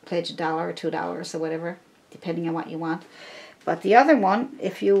pledge $1 or $2 or whatever, depending on what you want. But the other one,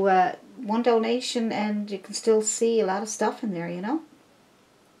 if you one donation, and you can still see a lot of stuff in there, you know.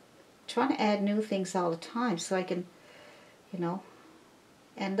 Trying to add new things all the time, so I can, you know.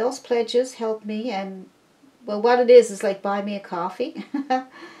 And those pledges help me, and well, what it is like buy me a coffee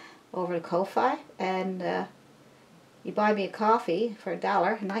over to Ko-Fi, and you buy me a coffee for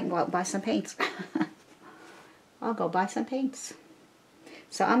 $1, and I can go out and buy some paints. I'll go buy some paints.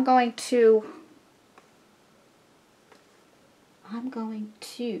 So I'm going to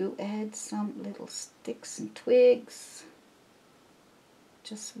add some little sticks and twigs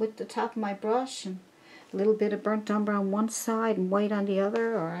just with the top of my brush, and a little bit of burnt umber on one side and white on the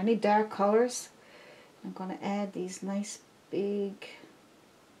other, or any dark colors. I'm going to add these nice big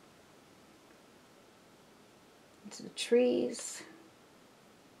into the trees,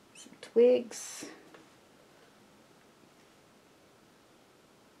 some twigs.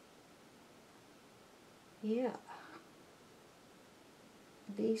 Yeah.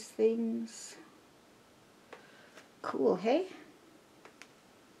 These things. Cool, hey?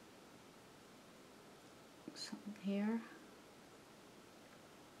 Something here.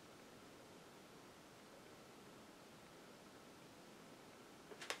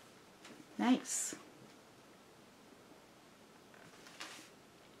 Nice.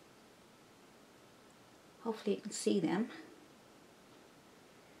 Hopefully you can see them.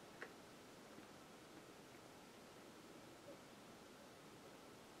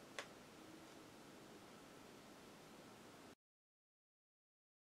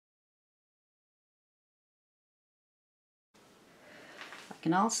 I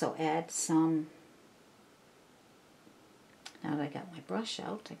can also add some, now that I got my brush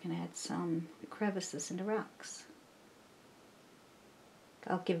out, I can add some crevices in the rocks.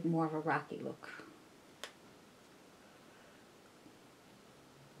 I'll give it more of a rocky look.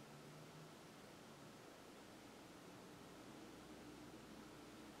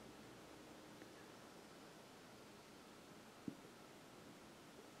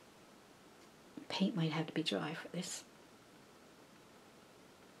 Paint might have to be dry for this.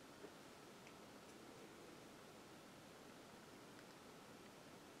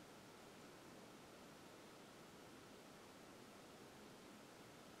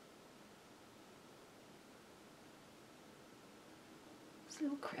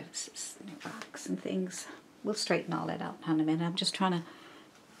 Little crevices and rocks and things. We'll straighten all that out in a minute. I'm just trying to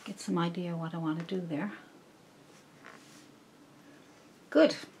get some idea of what I want to do there.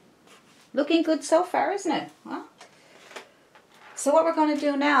 Good. Looking good so far, isn't it? Huh? So what we're going to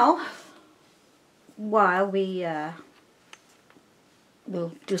do now, while we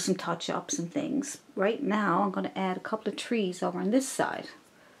we'll do some touch-ups and things, right now I'm going to add a couple of trees over on this side.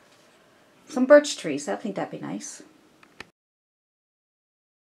 Some birch trees. I think that'd be nice.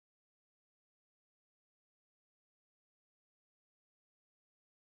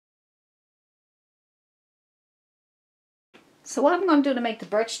 So what I'm going to do to make the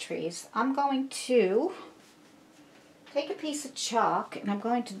birch trees, I'm going to take a piece of chalk, and I'm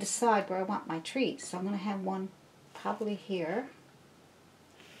going to decide where I want my trees. So I'm going to have one probably here.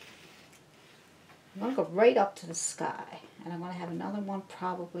 I'm going to go right up to the sky, and I'm going to have another one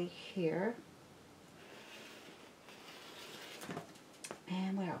probably here.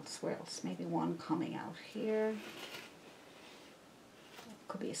 And where else? Where else? Maybe one coming out here.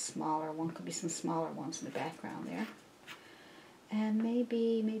 Could be a smaller one. Could be some smaller ones in the background there. And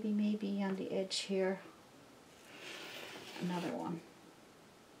maybe on the edge here, another one.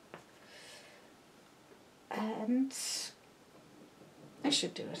 And I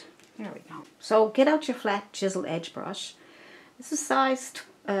should do it. There we go. So get out your flat chiseled edge brush. This is size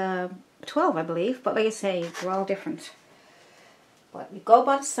 12, I believe, but like I say, they're all different. But you go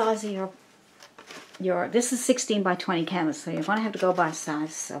by the size of your this is 16 by 20 canvas, so you're going to have to go by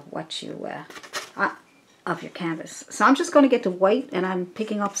size of what you of your canvas. So I'm just going to get the white, and I'm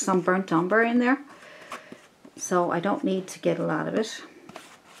picking up some burnt umber in there. So I don't need to get a lot of it.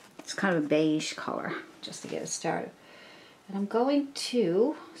 It's kind of a beige color, just to get it started. And I'm going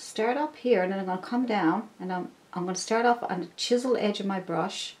to start up here, and then I'm going to come down, and I'm going to start off on the chiseled edge of my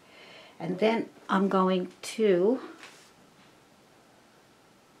brush, And then I'm going to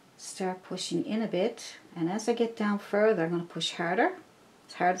start pushing in a bit. And as I get down further, I'm going to push harder,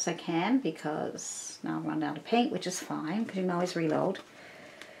 as hard as I can, because now I'm running out of paint, which is fine, because you can always reload.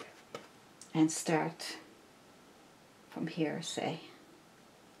 And start from here, say.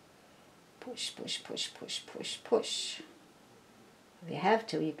 Push, push, push, push, push, push. If you have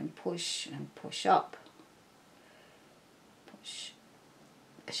to, you can push and push up. Push.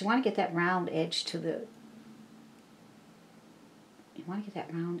 Because you want to get that round edge to the... You want to get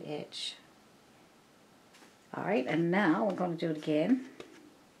that round edge. Alright, and now we're going to do it again.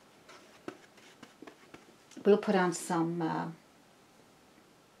 We'll put on some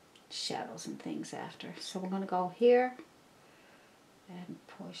shadows and things after. So we're going to go here and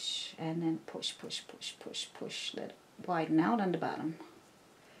push, and then push, push, push, push, push. Let it widen out on the bottom.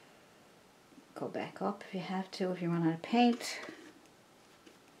 Go back up if you have to, if you run out of paint.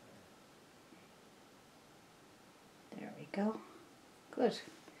 There we go. Good.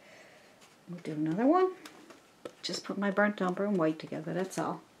 We'll do another one. Just put my burnt umber and white together, that's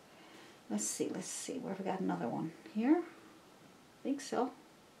all. Let's see, where have we got another one? Here? I think so.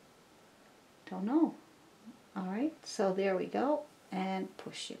 Don't know. Alright, so there we go. And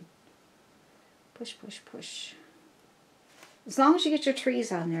push in. Push, push, push. As long as you get your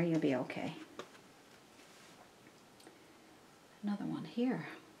trees on there, you'll be okay. Another one here.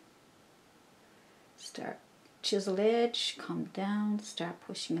 Start chiseled edge, come down, start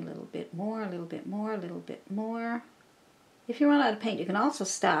pushing a little bit more, a little bit more, a little bit more. If you run out of paint, you can also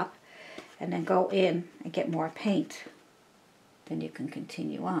stop and then go in and get more paint. Then you can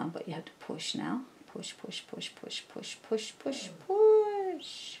continue on, but you have to push now. Push, push, push, push, push, push, push,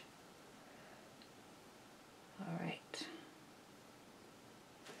 push. All right.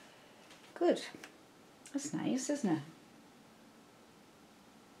 Good. That's nice, isn't it?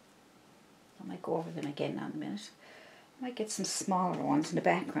 I might go over them again now in a minute. I might get some smaller ones in the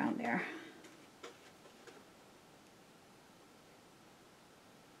background there.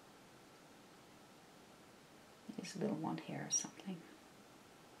 There's a little one here or something.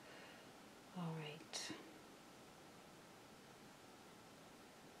 All right.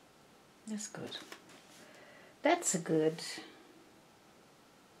 That's good. That's a good.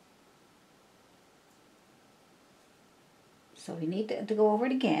 So we need to go over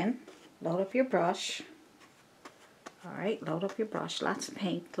it again. Load up your brush. Alright, load up your brush. Lots of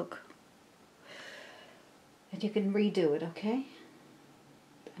paint, look. And you can redo it, okay?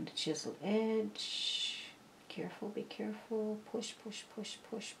 And the chiseled edge. Be careful, be careful. Push, push, push,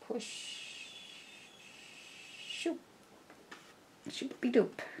 push, push. Shoop. Shoop be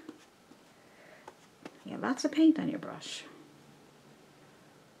doop. You have lots of paint on your brush.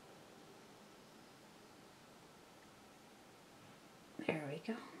 There we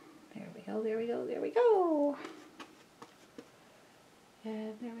go. There we go, there we go, there we go.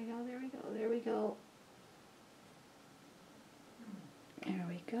 And there we go, there we go, there we go. There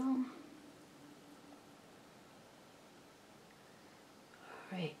we go.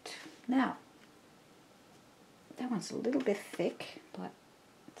 Alright, now, that one's a little bit thick, but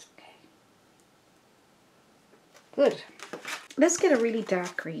it's okay. Good. Let's get a really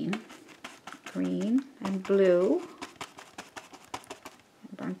dark green. Green and blue.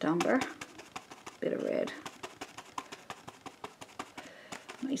 Burnt umber, bit of red.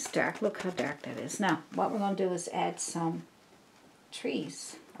 Nice dark, look how dark that is. Now, what we're going to do is add some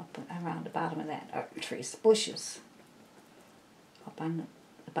trees up around the bottom of that, or trees, bushes, up on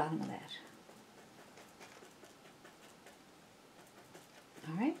the bottom of that.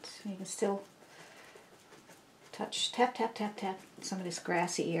 Alright, you can still touch, tap, tap, tap, tap some of this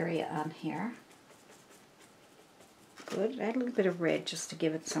grassy area on here. Good. Add a little bit of red just to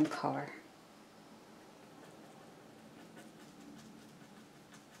give it some color.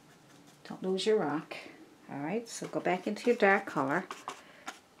 Don't lose your rock. Alright, so go back into your dark color.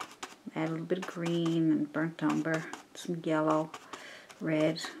 Add a little bit of green and burnt umber, some yellow,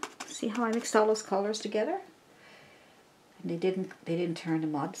 red. See how I mixed all those colors together? And they didn't turn to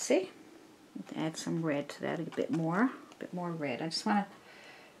mud, see? Add some red to that, a bit more red. I just want to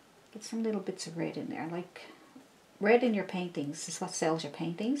get some little bits of red in there, like red in your paintings is what sells your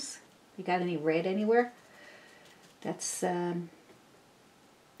paintings. You got any red anywhere? That's that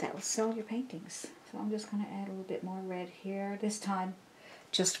will sell your paintings. So I'm just going to add a little bit more red here. This time,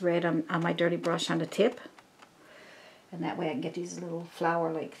 just red on my dirty brush on the tip, and that way I can get these little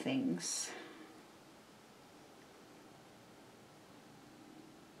flower-like things.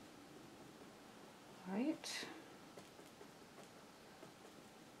 All right.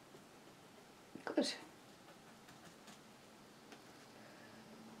 Good.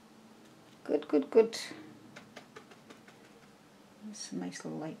 good, good. There's some nice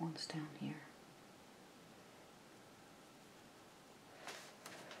little light ones down here.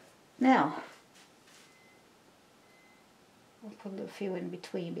 Now, we'll put a little few in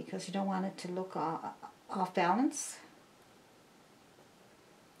between because you don't want it to look off balance.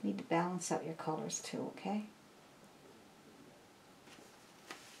 You need to balance out your colors too, okay?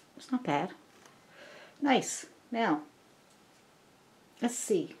 It's not bad. Nice. Now, let's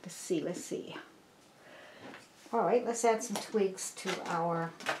see. All right, let's add some twigs to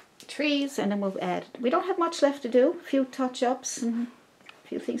our trees, and then we'll add, we don't have much left to do, a few touch-ups and a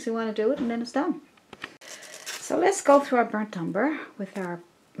few things we want to do it, and then it's done. So let's go through our burnt umber with our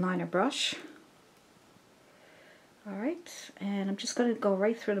liner brush. All right, and I'm just going to go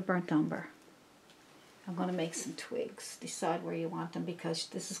right through the burnt umber. I'm going to make some twigs. Decide where you want them because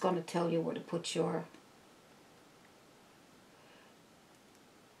this is going to tell you where to put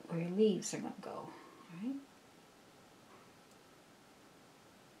where your leaves are going to go. All right.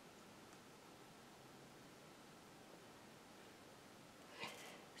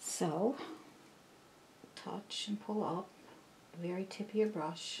 So, touch and pull up the very tip of your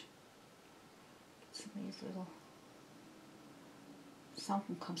brush. Get some of these little, some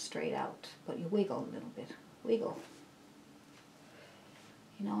can come straight out, but you wiggle a little bit. Wiggle.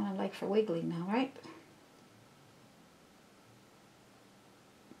 You know what I'm like for wiggling now, right?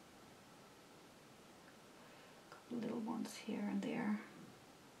 A couple little ones here and there.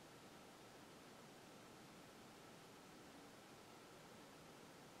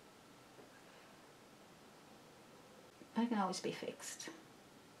 I can always be fixed.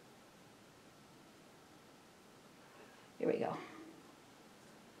 Here we go.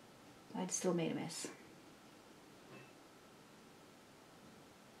 I'd still made a mess.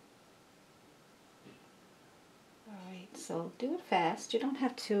 Alright, so do it fast. You don't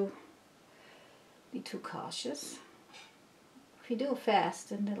have to be too cautious. If you do it fast,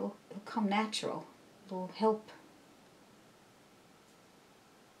 then it'll come natural. It'll help.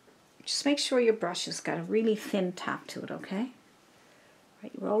 Just make sure your brush has got a really thin top to it, okay?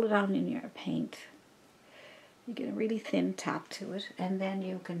 Right, you roll it out in your paint. You get a really thin top to it, and then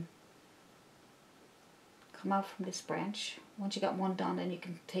you can come out from this branch. Once you got one done, then you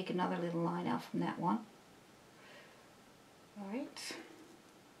can take another little line out from that one. All right.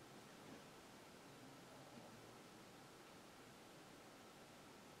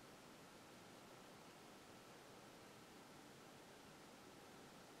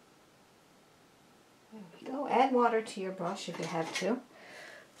 There we go. Add water to your brush if you have to.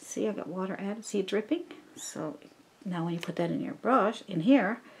 See, I got water added. See it dripping? So now when you put that in your brush, in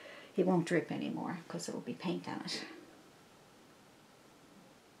here, it won't drip anymore because it will be paint on it.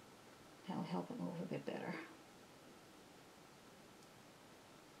 That'll help it move a bit better.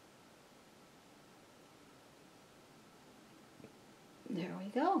 There we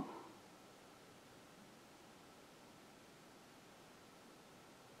go.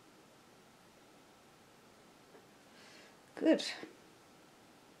 Good.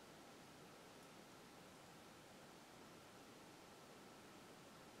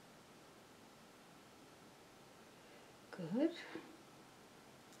 Good.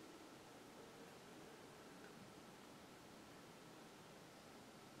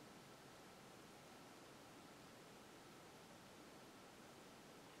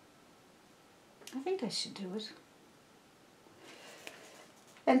 I think I should do it.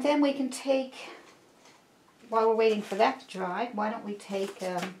 And then we can take, while we're waiting for that to dry, why don't we take,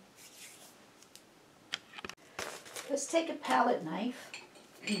 let's take a palette knife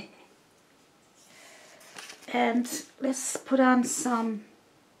and let's put on some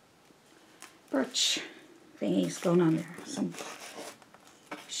birch thingies going on there, some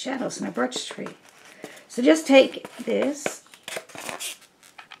shadows in a birch tree. So just take this.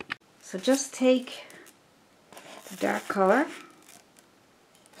 So just take the dark color,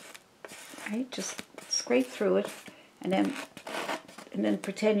 right? Just scrape through it, and then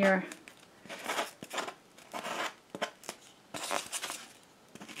pretend you're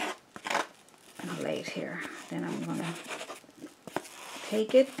gonna lay it here. Then I'm gonna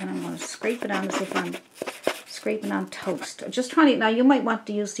take it and I'm gonna scrape it on as if I'm scraping on toast. Just trying to, now you might want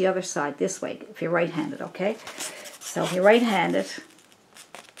to use the other side this way if you're right-handed, okay? So if you're right-handed,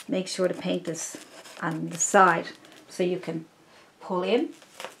 make sure to paint this on the side so you can pull in.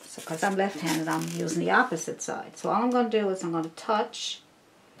 So, because I'm left-handed, I'm using the opposite side. So all I'm going to do is I'm going to touch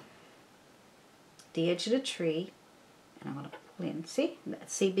the edge of the tree and I'm going to pull in. See?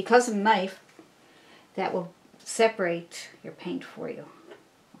 See, because of the knife, that will separate your paint for you.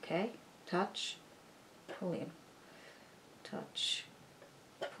 Okay? Touch, pull in. Touch,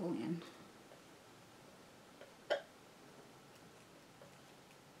 pull in.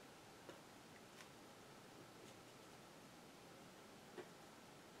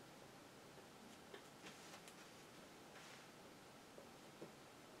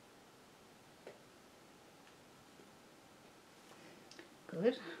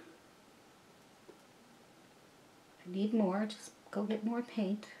 Good. If you need more, just go get more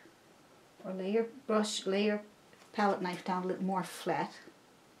paint. Or lay your palette knife down a little more flat.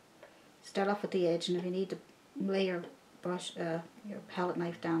 Start off at the edge, and if you need to lay your palette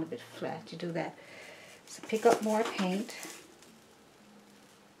knife down a bit flat, you do that. So pick up more paint.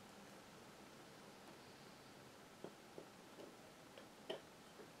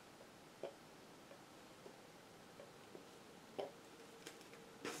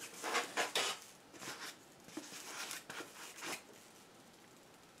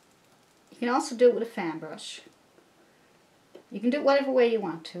 You can also do it with a fan brush. You can do it whatever way you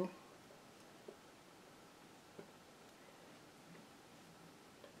want to.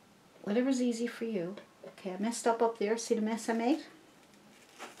 Whatever's easy for you. Okay, I messed up there. See the mess I made?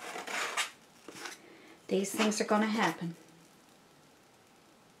 These things are going to happen.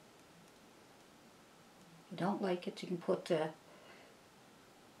 If you don't like it, you can put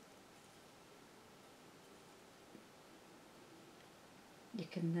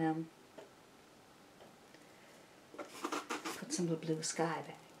put some of the blue sky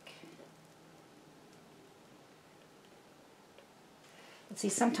back. But see,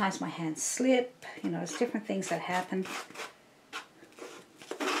 sometimes my hands slip. You know, there's different things that happen.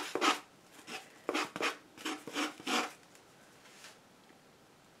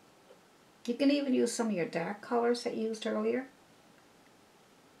 You can even use some of your dark colors that you used earlier.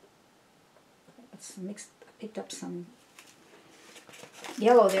 Let's mix. I picked up some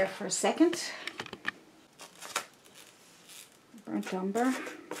yellow there for a second. Burnt umber.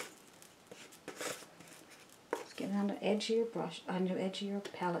 Just get it on the edge of your brush, on the edge of your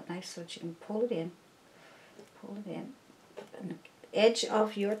palette knife, so that you can pull it in. Pull it in. On the edge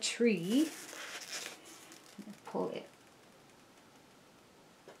of your tree. Pull it.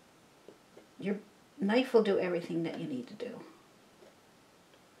 Your knife will do everything that you need to do.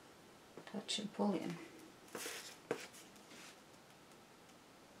 Touch and pull in.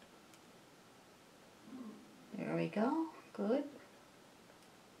 There we go. Good.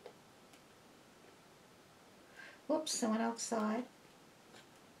 Whoops, I went outside.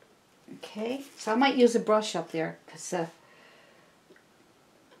 Okay, so I might use a brush up there because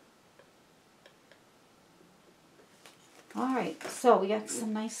alright, so we got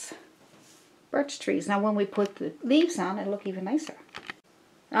some nice birch trees. Now when we put the leaves on, it'll look even nicer.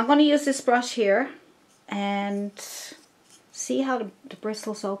 Now I'm going to use this brush here and see how the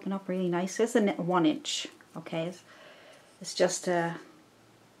bristles open up really nice. It's a 1 inch, okay? It's just a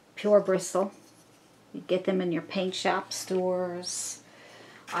pure bristle. You get them in your paint shop, stores.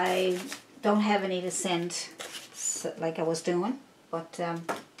 I don't have any to send like I was doing, but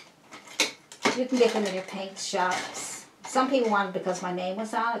you can get them in your paint shops. Some people want it because my name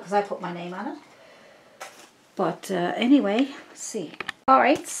was on it, because I put my name on it. But anyway, let's see.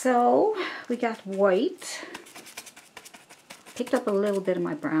 Alright, so we got white. Picked up a little bit of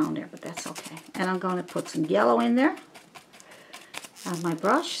my brown there, but that's okay. And I'm going to put some yellow in there on my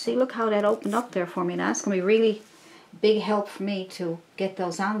brush. See, look how that opened up there for me. Now it's going to be really big help for me to get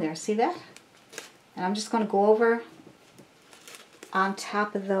those on there. See that? And I'm just going to go over on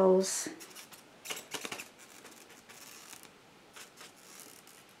top of those.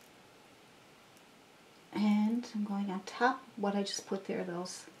 And I'm going on top of what I just put there,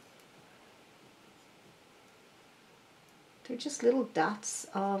 those. They're just little dots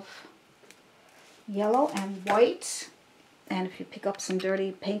of yellow and white. And if you pick up some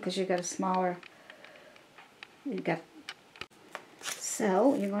dirty paint because you got a smaller,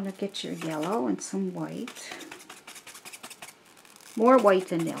 so you're going to get your yellow and some white. More white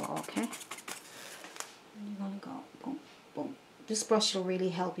than yellow, okay? And you're going to go boom, boom. This brush will really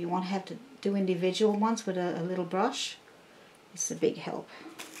help. You won't have to do individual ones with a little brush. It's a big help.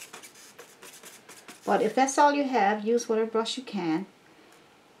 But if that's all you have, use whatever brush you can.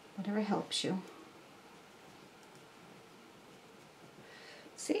 Whatever helps you.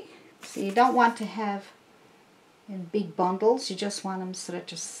 See? So you don't want to have in big bundles. You just want them so that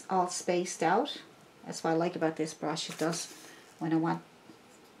they're all spaced out. That's what I like about this brush. It does when I want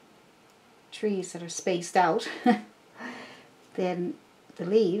trees that are spaced out. Then the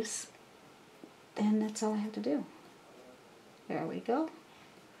leaves, then that's all I have to do. There we go.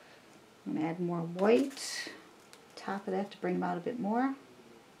 I'm going to add more white top of that to bring them out a bit more.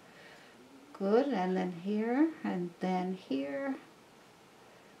 Good, and then here, and then here.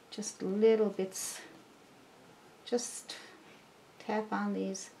 Just little bits. Just tap on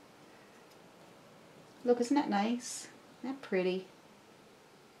these. Look, isn't that nice? Isn't that pretty?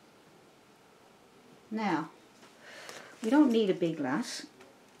 Now, we don't need a big lot.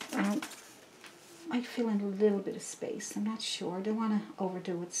 might fill in a little bit of space. I'm not sure. I don't want to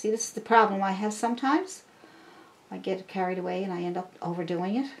overdo it. See, this is the problem I have sometimes. I get carried away and I end up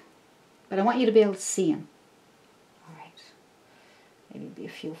overdoing it. But I want you to be able to see them. All right. Maybe be a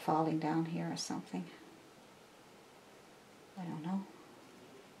few falling down here or something. I don't know.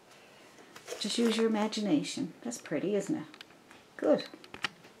 Just use your imagination. That's pretty, isn't it? Good.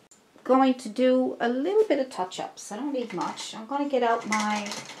 Going to do a little bit of touch-ups. I don't need much. I'm going to get out my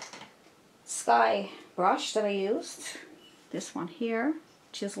sky brush that I used. This one here.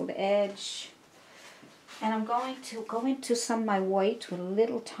 Chiseled edge. And I'm going to go into some of my white with a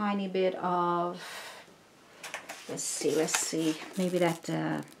little tiny bit of, let's see, maybe that,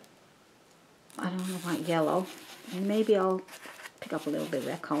 I don't know what, yellow. And maybe I'll pick up a little bit of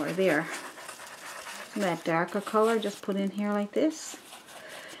that color there. Some of that darker color, just put in here like this.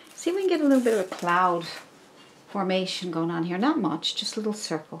 See if we can get a little bit of a cloud formation going on here. Not much, just a little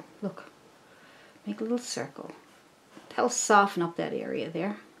circle. Look, make a little circle. That'll soften up that area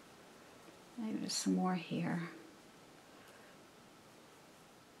there. Maybe there's some more here.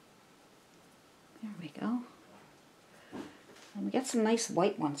 There we go. And we got some nice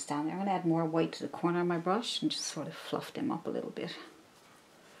white ones down there. I'm going to add more white to the corner of my brush and just sort of fluff them up a little bit.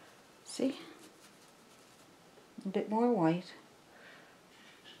 See? A bit more white.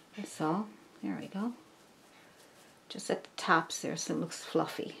 That's all. There we go. Just at the tops there so it looks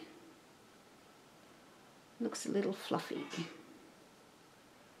fluffy. Looks a little fluffy.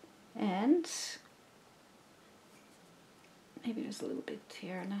 And maybe there's a little bit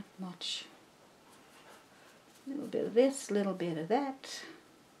here, not much. A little bit of this, a little bit of that.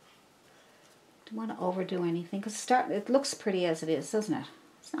 Don't want to overdo anything because it looks pretty as it is, doesn't it?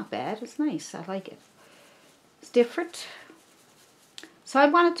 It's not bad, it's nice, I like it. It's different. So I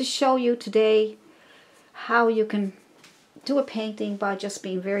wanted to show you today how you can do a painting by just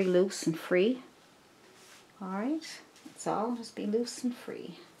being very loose and free. Alright, that's all, just be loose and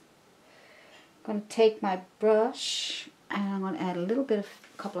free. I'm going to take my brush and I'm going to add a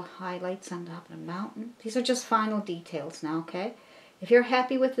couple of highlights on top of the mountain. These are just final details now, okay? If you're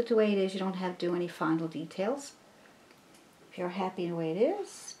happy with it the way it is, you don't have to do any final details. If you're happy the way it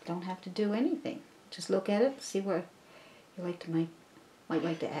is, you don't have to do anything. Just look at it, see where you might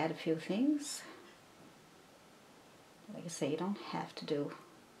like to add a few things. Like I say, you don't have to do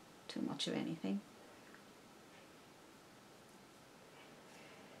too much of anything.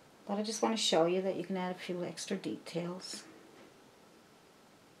 But I just want to show you that you can add a few extra details.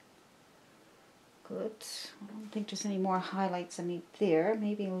 Good. I don't think there's any more highlights I need there.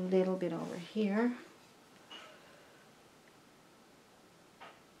 Maybe a little bit over here.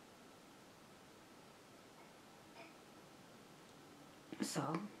 So,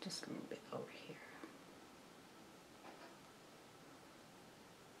 just a little bit over here.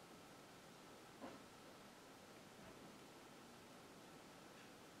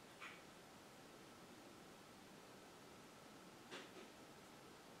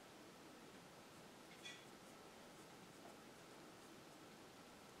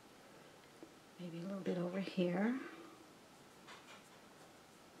 Maybe a little bit over here.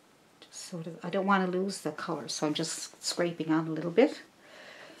 Just sort of, I don't want to lose the color, so I'm just scraping on a little bit.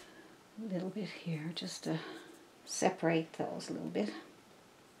 A little bit here, just to separate those a little bit. I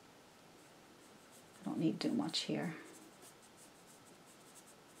don't need too much here.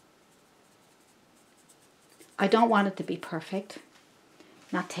 I don't want it to be perfect,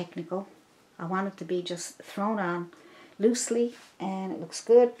 not technical. I want it to be just thrown on loosely, and it looks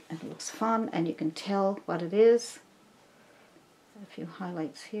good and it looks fun and you can tell what it is. A few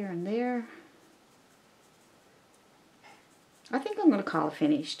highlights here and there. I think I'm going to call it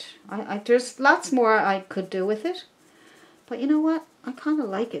finished. There's lots more I could do with it, but you know what? I kind of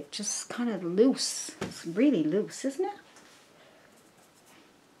like it just kind of loose. It's really loose, isn't it?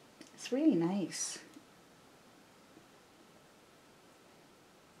 It's really nice.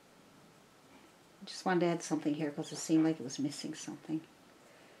 I just wanted to add something here because it seemed like it was missing something.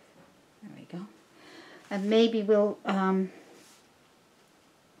 There we go. And maybe we'll add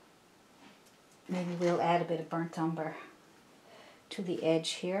a bit of burnt umber to the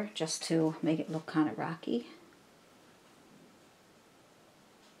edge here just to make it look kind of rocky.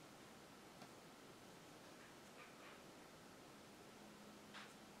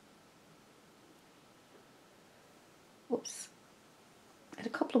 Whoops. I had a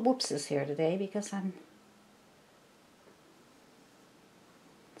couple of whoopses here today because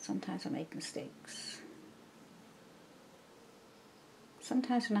sometimes I make mistakes.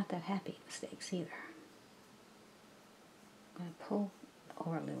 Sometimes I'm not that happy mistakes either. I'm going to pull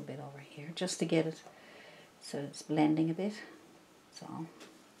over a little bit over here just to get it so it's blending a bit. So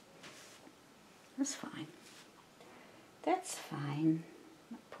That's fine. That's fine.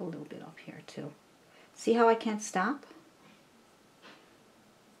 I'll pull a little bit up here too. See how I can't stop?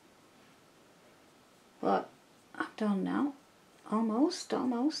 Well, I'm done now. Almost,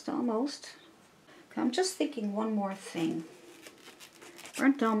 almost, almost. Okay, I'm just thinking one more thing.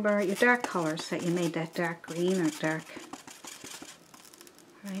 Burnt umber, your dark colors that you made that dark green or dark,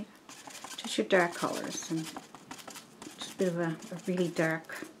 right? Just your dark colors and just a bit of a really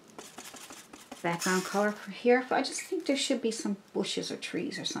dark background color for here. I just think there should be some bushes or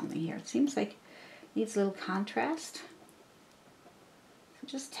trees or something here. It seems like it needs a little contrast. So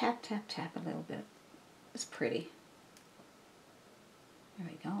just tap, tap, tap a little bit. It's pretty. There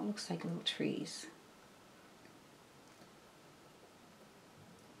we go. It looks like little trees.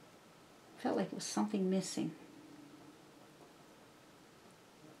 Felt like it was something missing.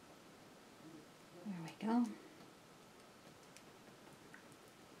 There we go.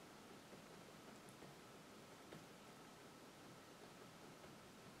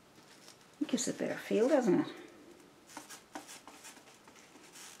 It gives it a better feel, doesn't it?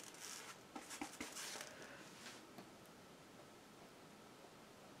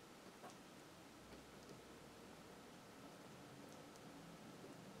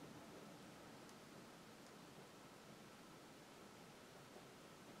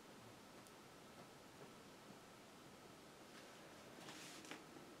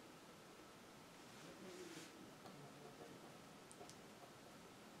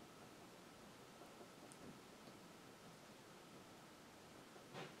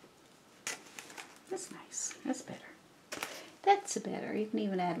 That's nice. That's better. That's better. You can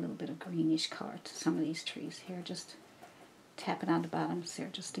even add a little bit of greenish color to some of these trees here. Just tap it on the bottoms there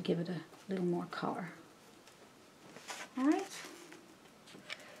just to give it a little more color. Alright.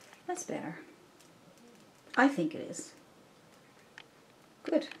 That's better. I think it is.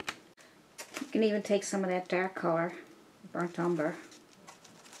 Good. You can even take some of that dark color, burnt umber,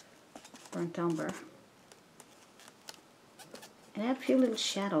 and add a few little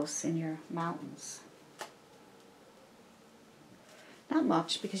shadows in your mountains. Not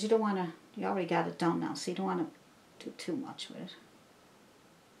much, because you don't want to, you already got it done now, so you don't want to do too much with it.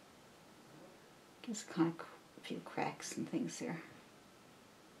 Gives kind of a few cracks and things there.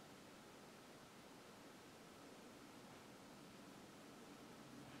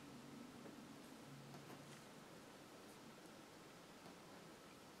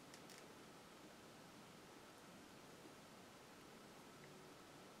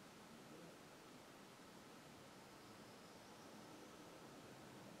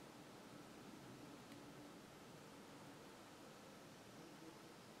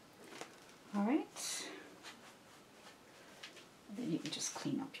 Alright, then you can just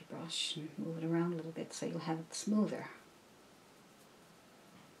clean up your brush and move it around a little bit so you'll have it smoother.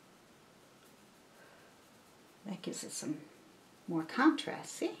 That gives it some more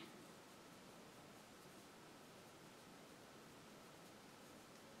contrast, see? It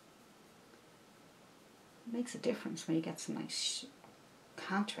makes a difference when you get some nice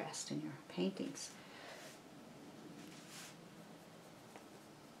contrast in your paintings.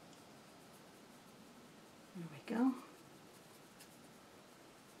 There we go.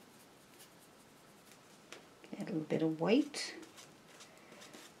 Add a little bit of white.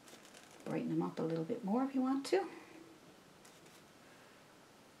 Brighten them up a little bit more if you want to.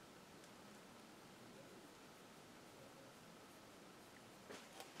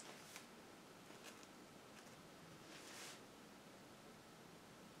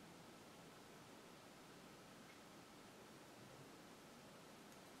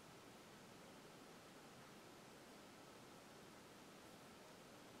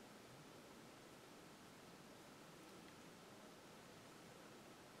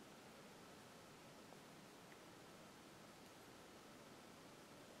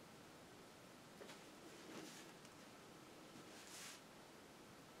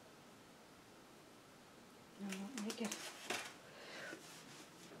 Make it.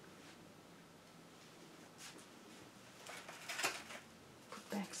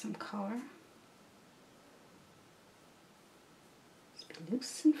 Put back some color. Just be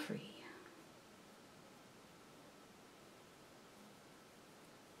loose and free.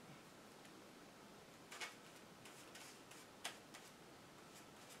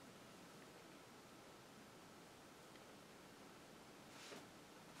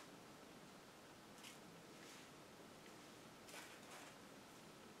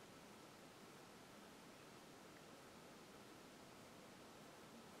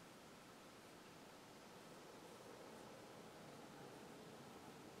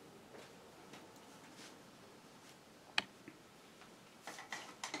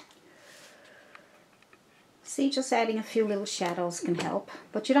 See, just adding a few little shadows can help,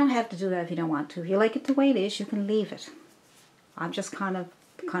 but you don't have to do that if you don't want to. If you like it the way it is, you can leave it. I'm just the kind of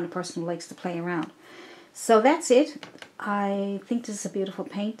person who likes to play around. So that's it. I think this is a beautiful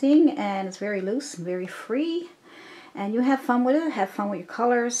painting, and it's very loose and very free. And you have fun with it. Have fun with your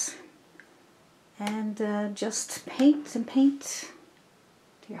colors. And just paint and paint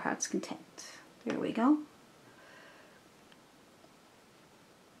to your heart's content. There we go.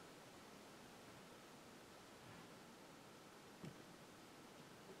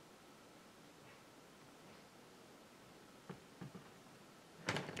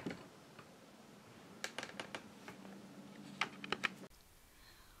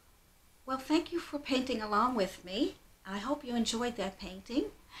 Well, thank you for painting along with me. I hope you enjoyed that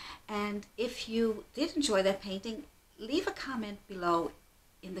painting. And if you did enjoy that painting, leave a comment below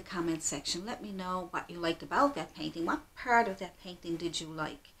in the comment section. Let me know what you liked about that painting. What part of that painting did you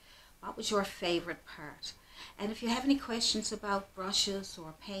like? What was your favorite part? And if you have any questions about brushes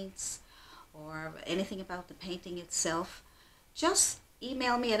or paints or anything about the painting itself, just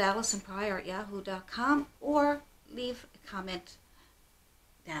email me at allisonpryor@yahoo.com or leave a comment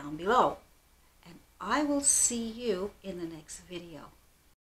down below. And I will see you in the next video.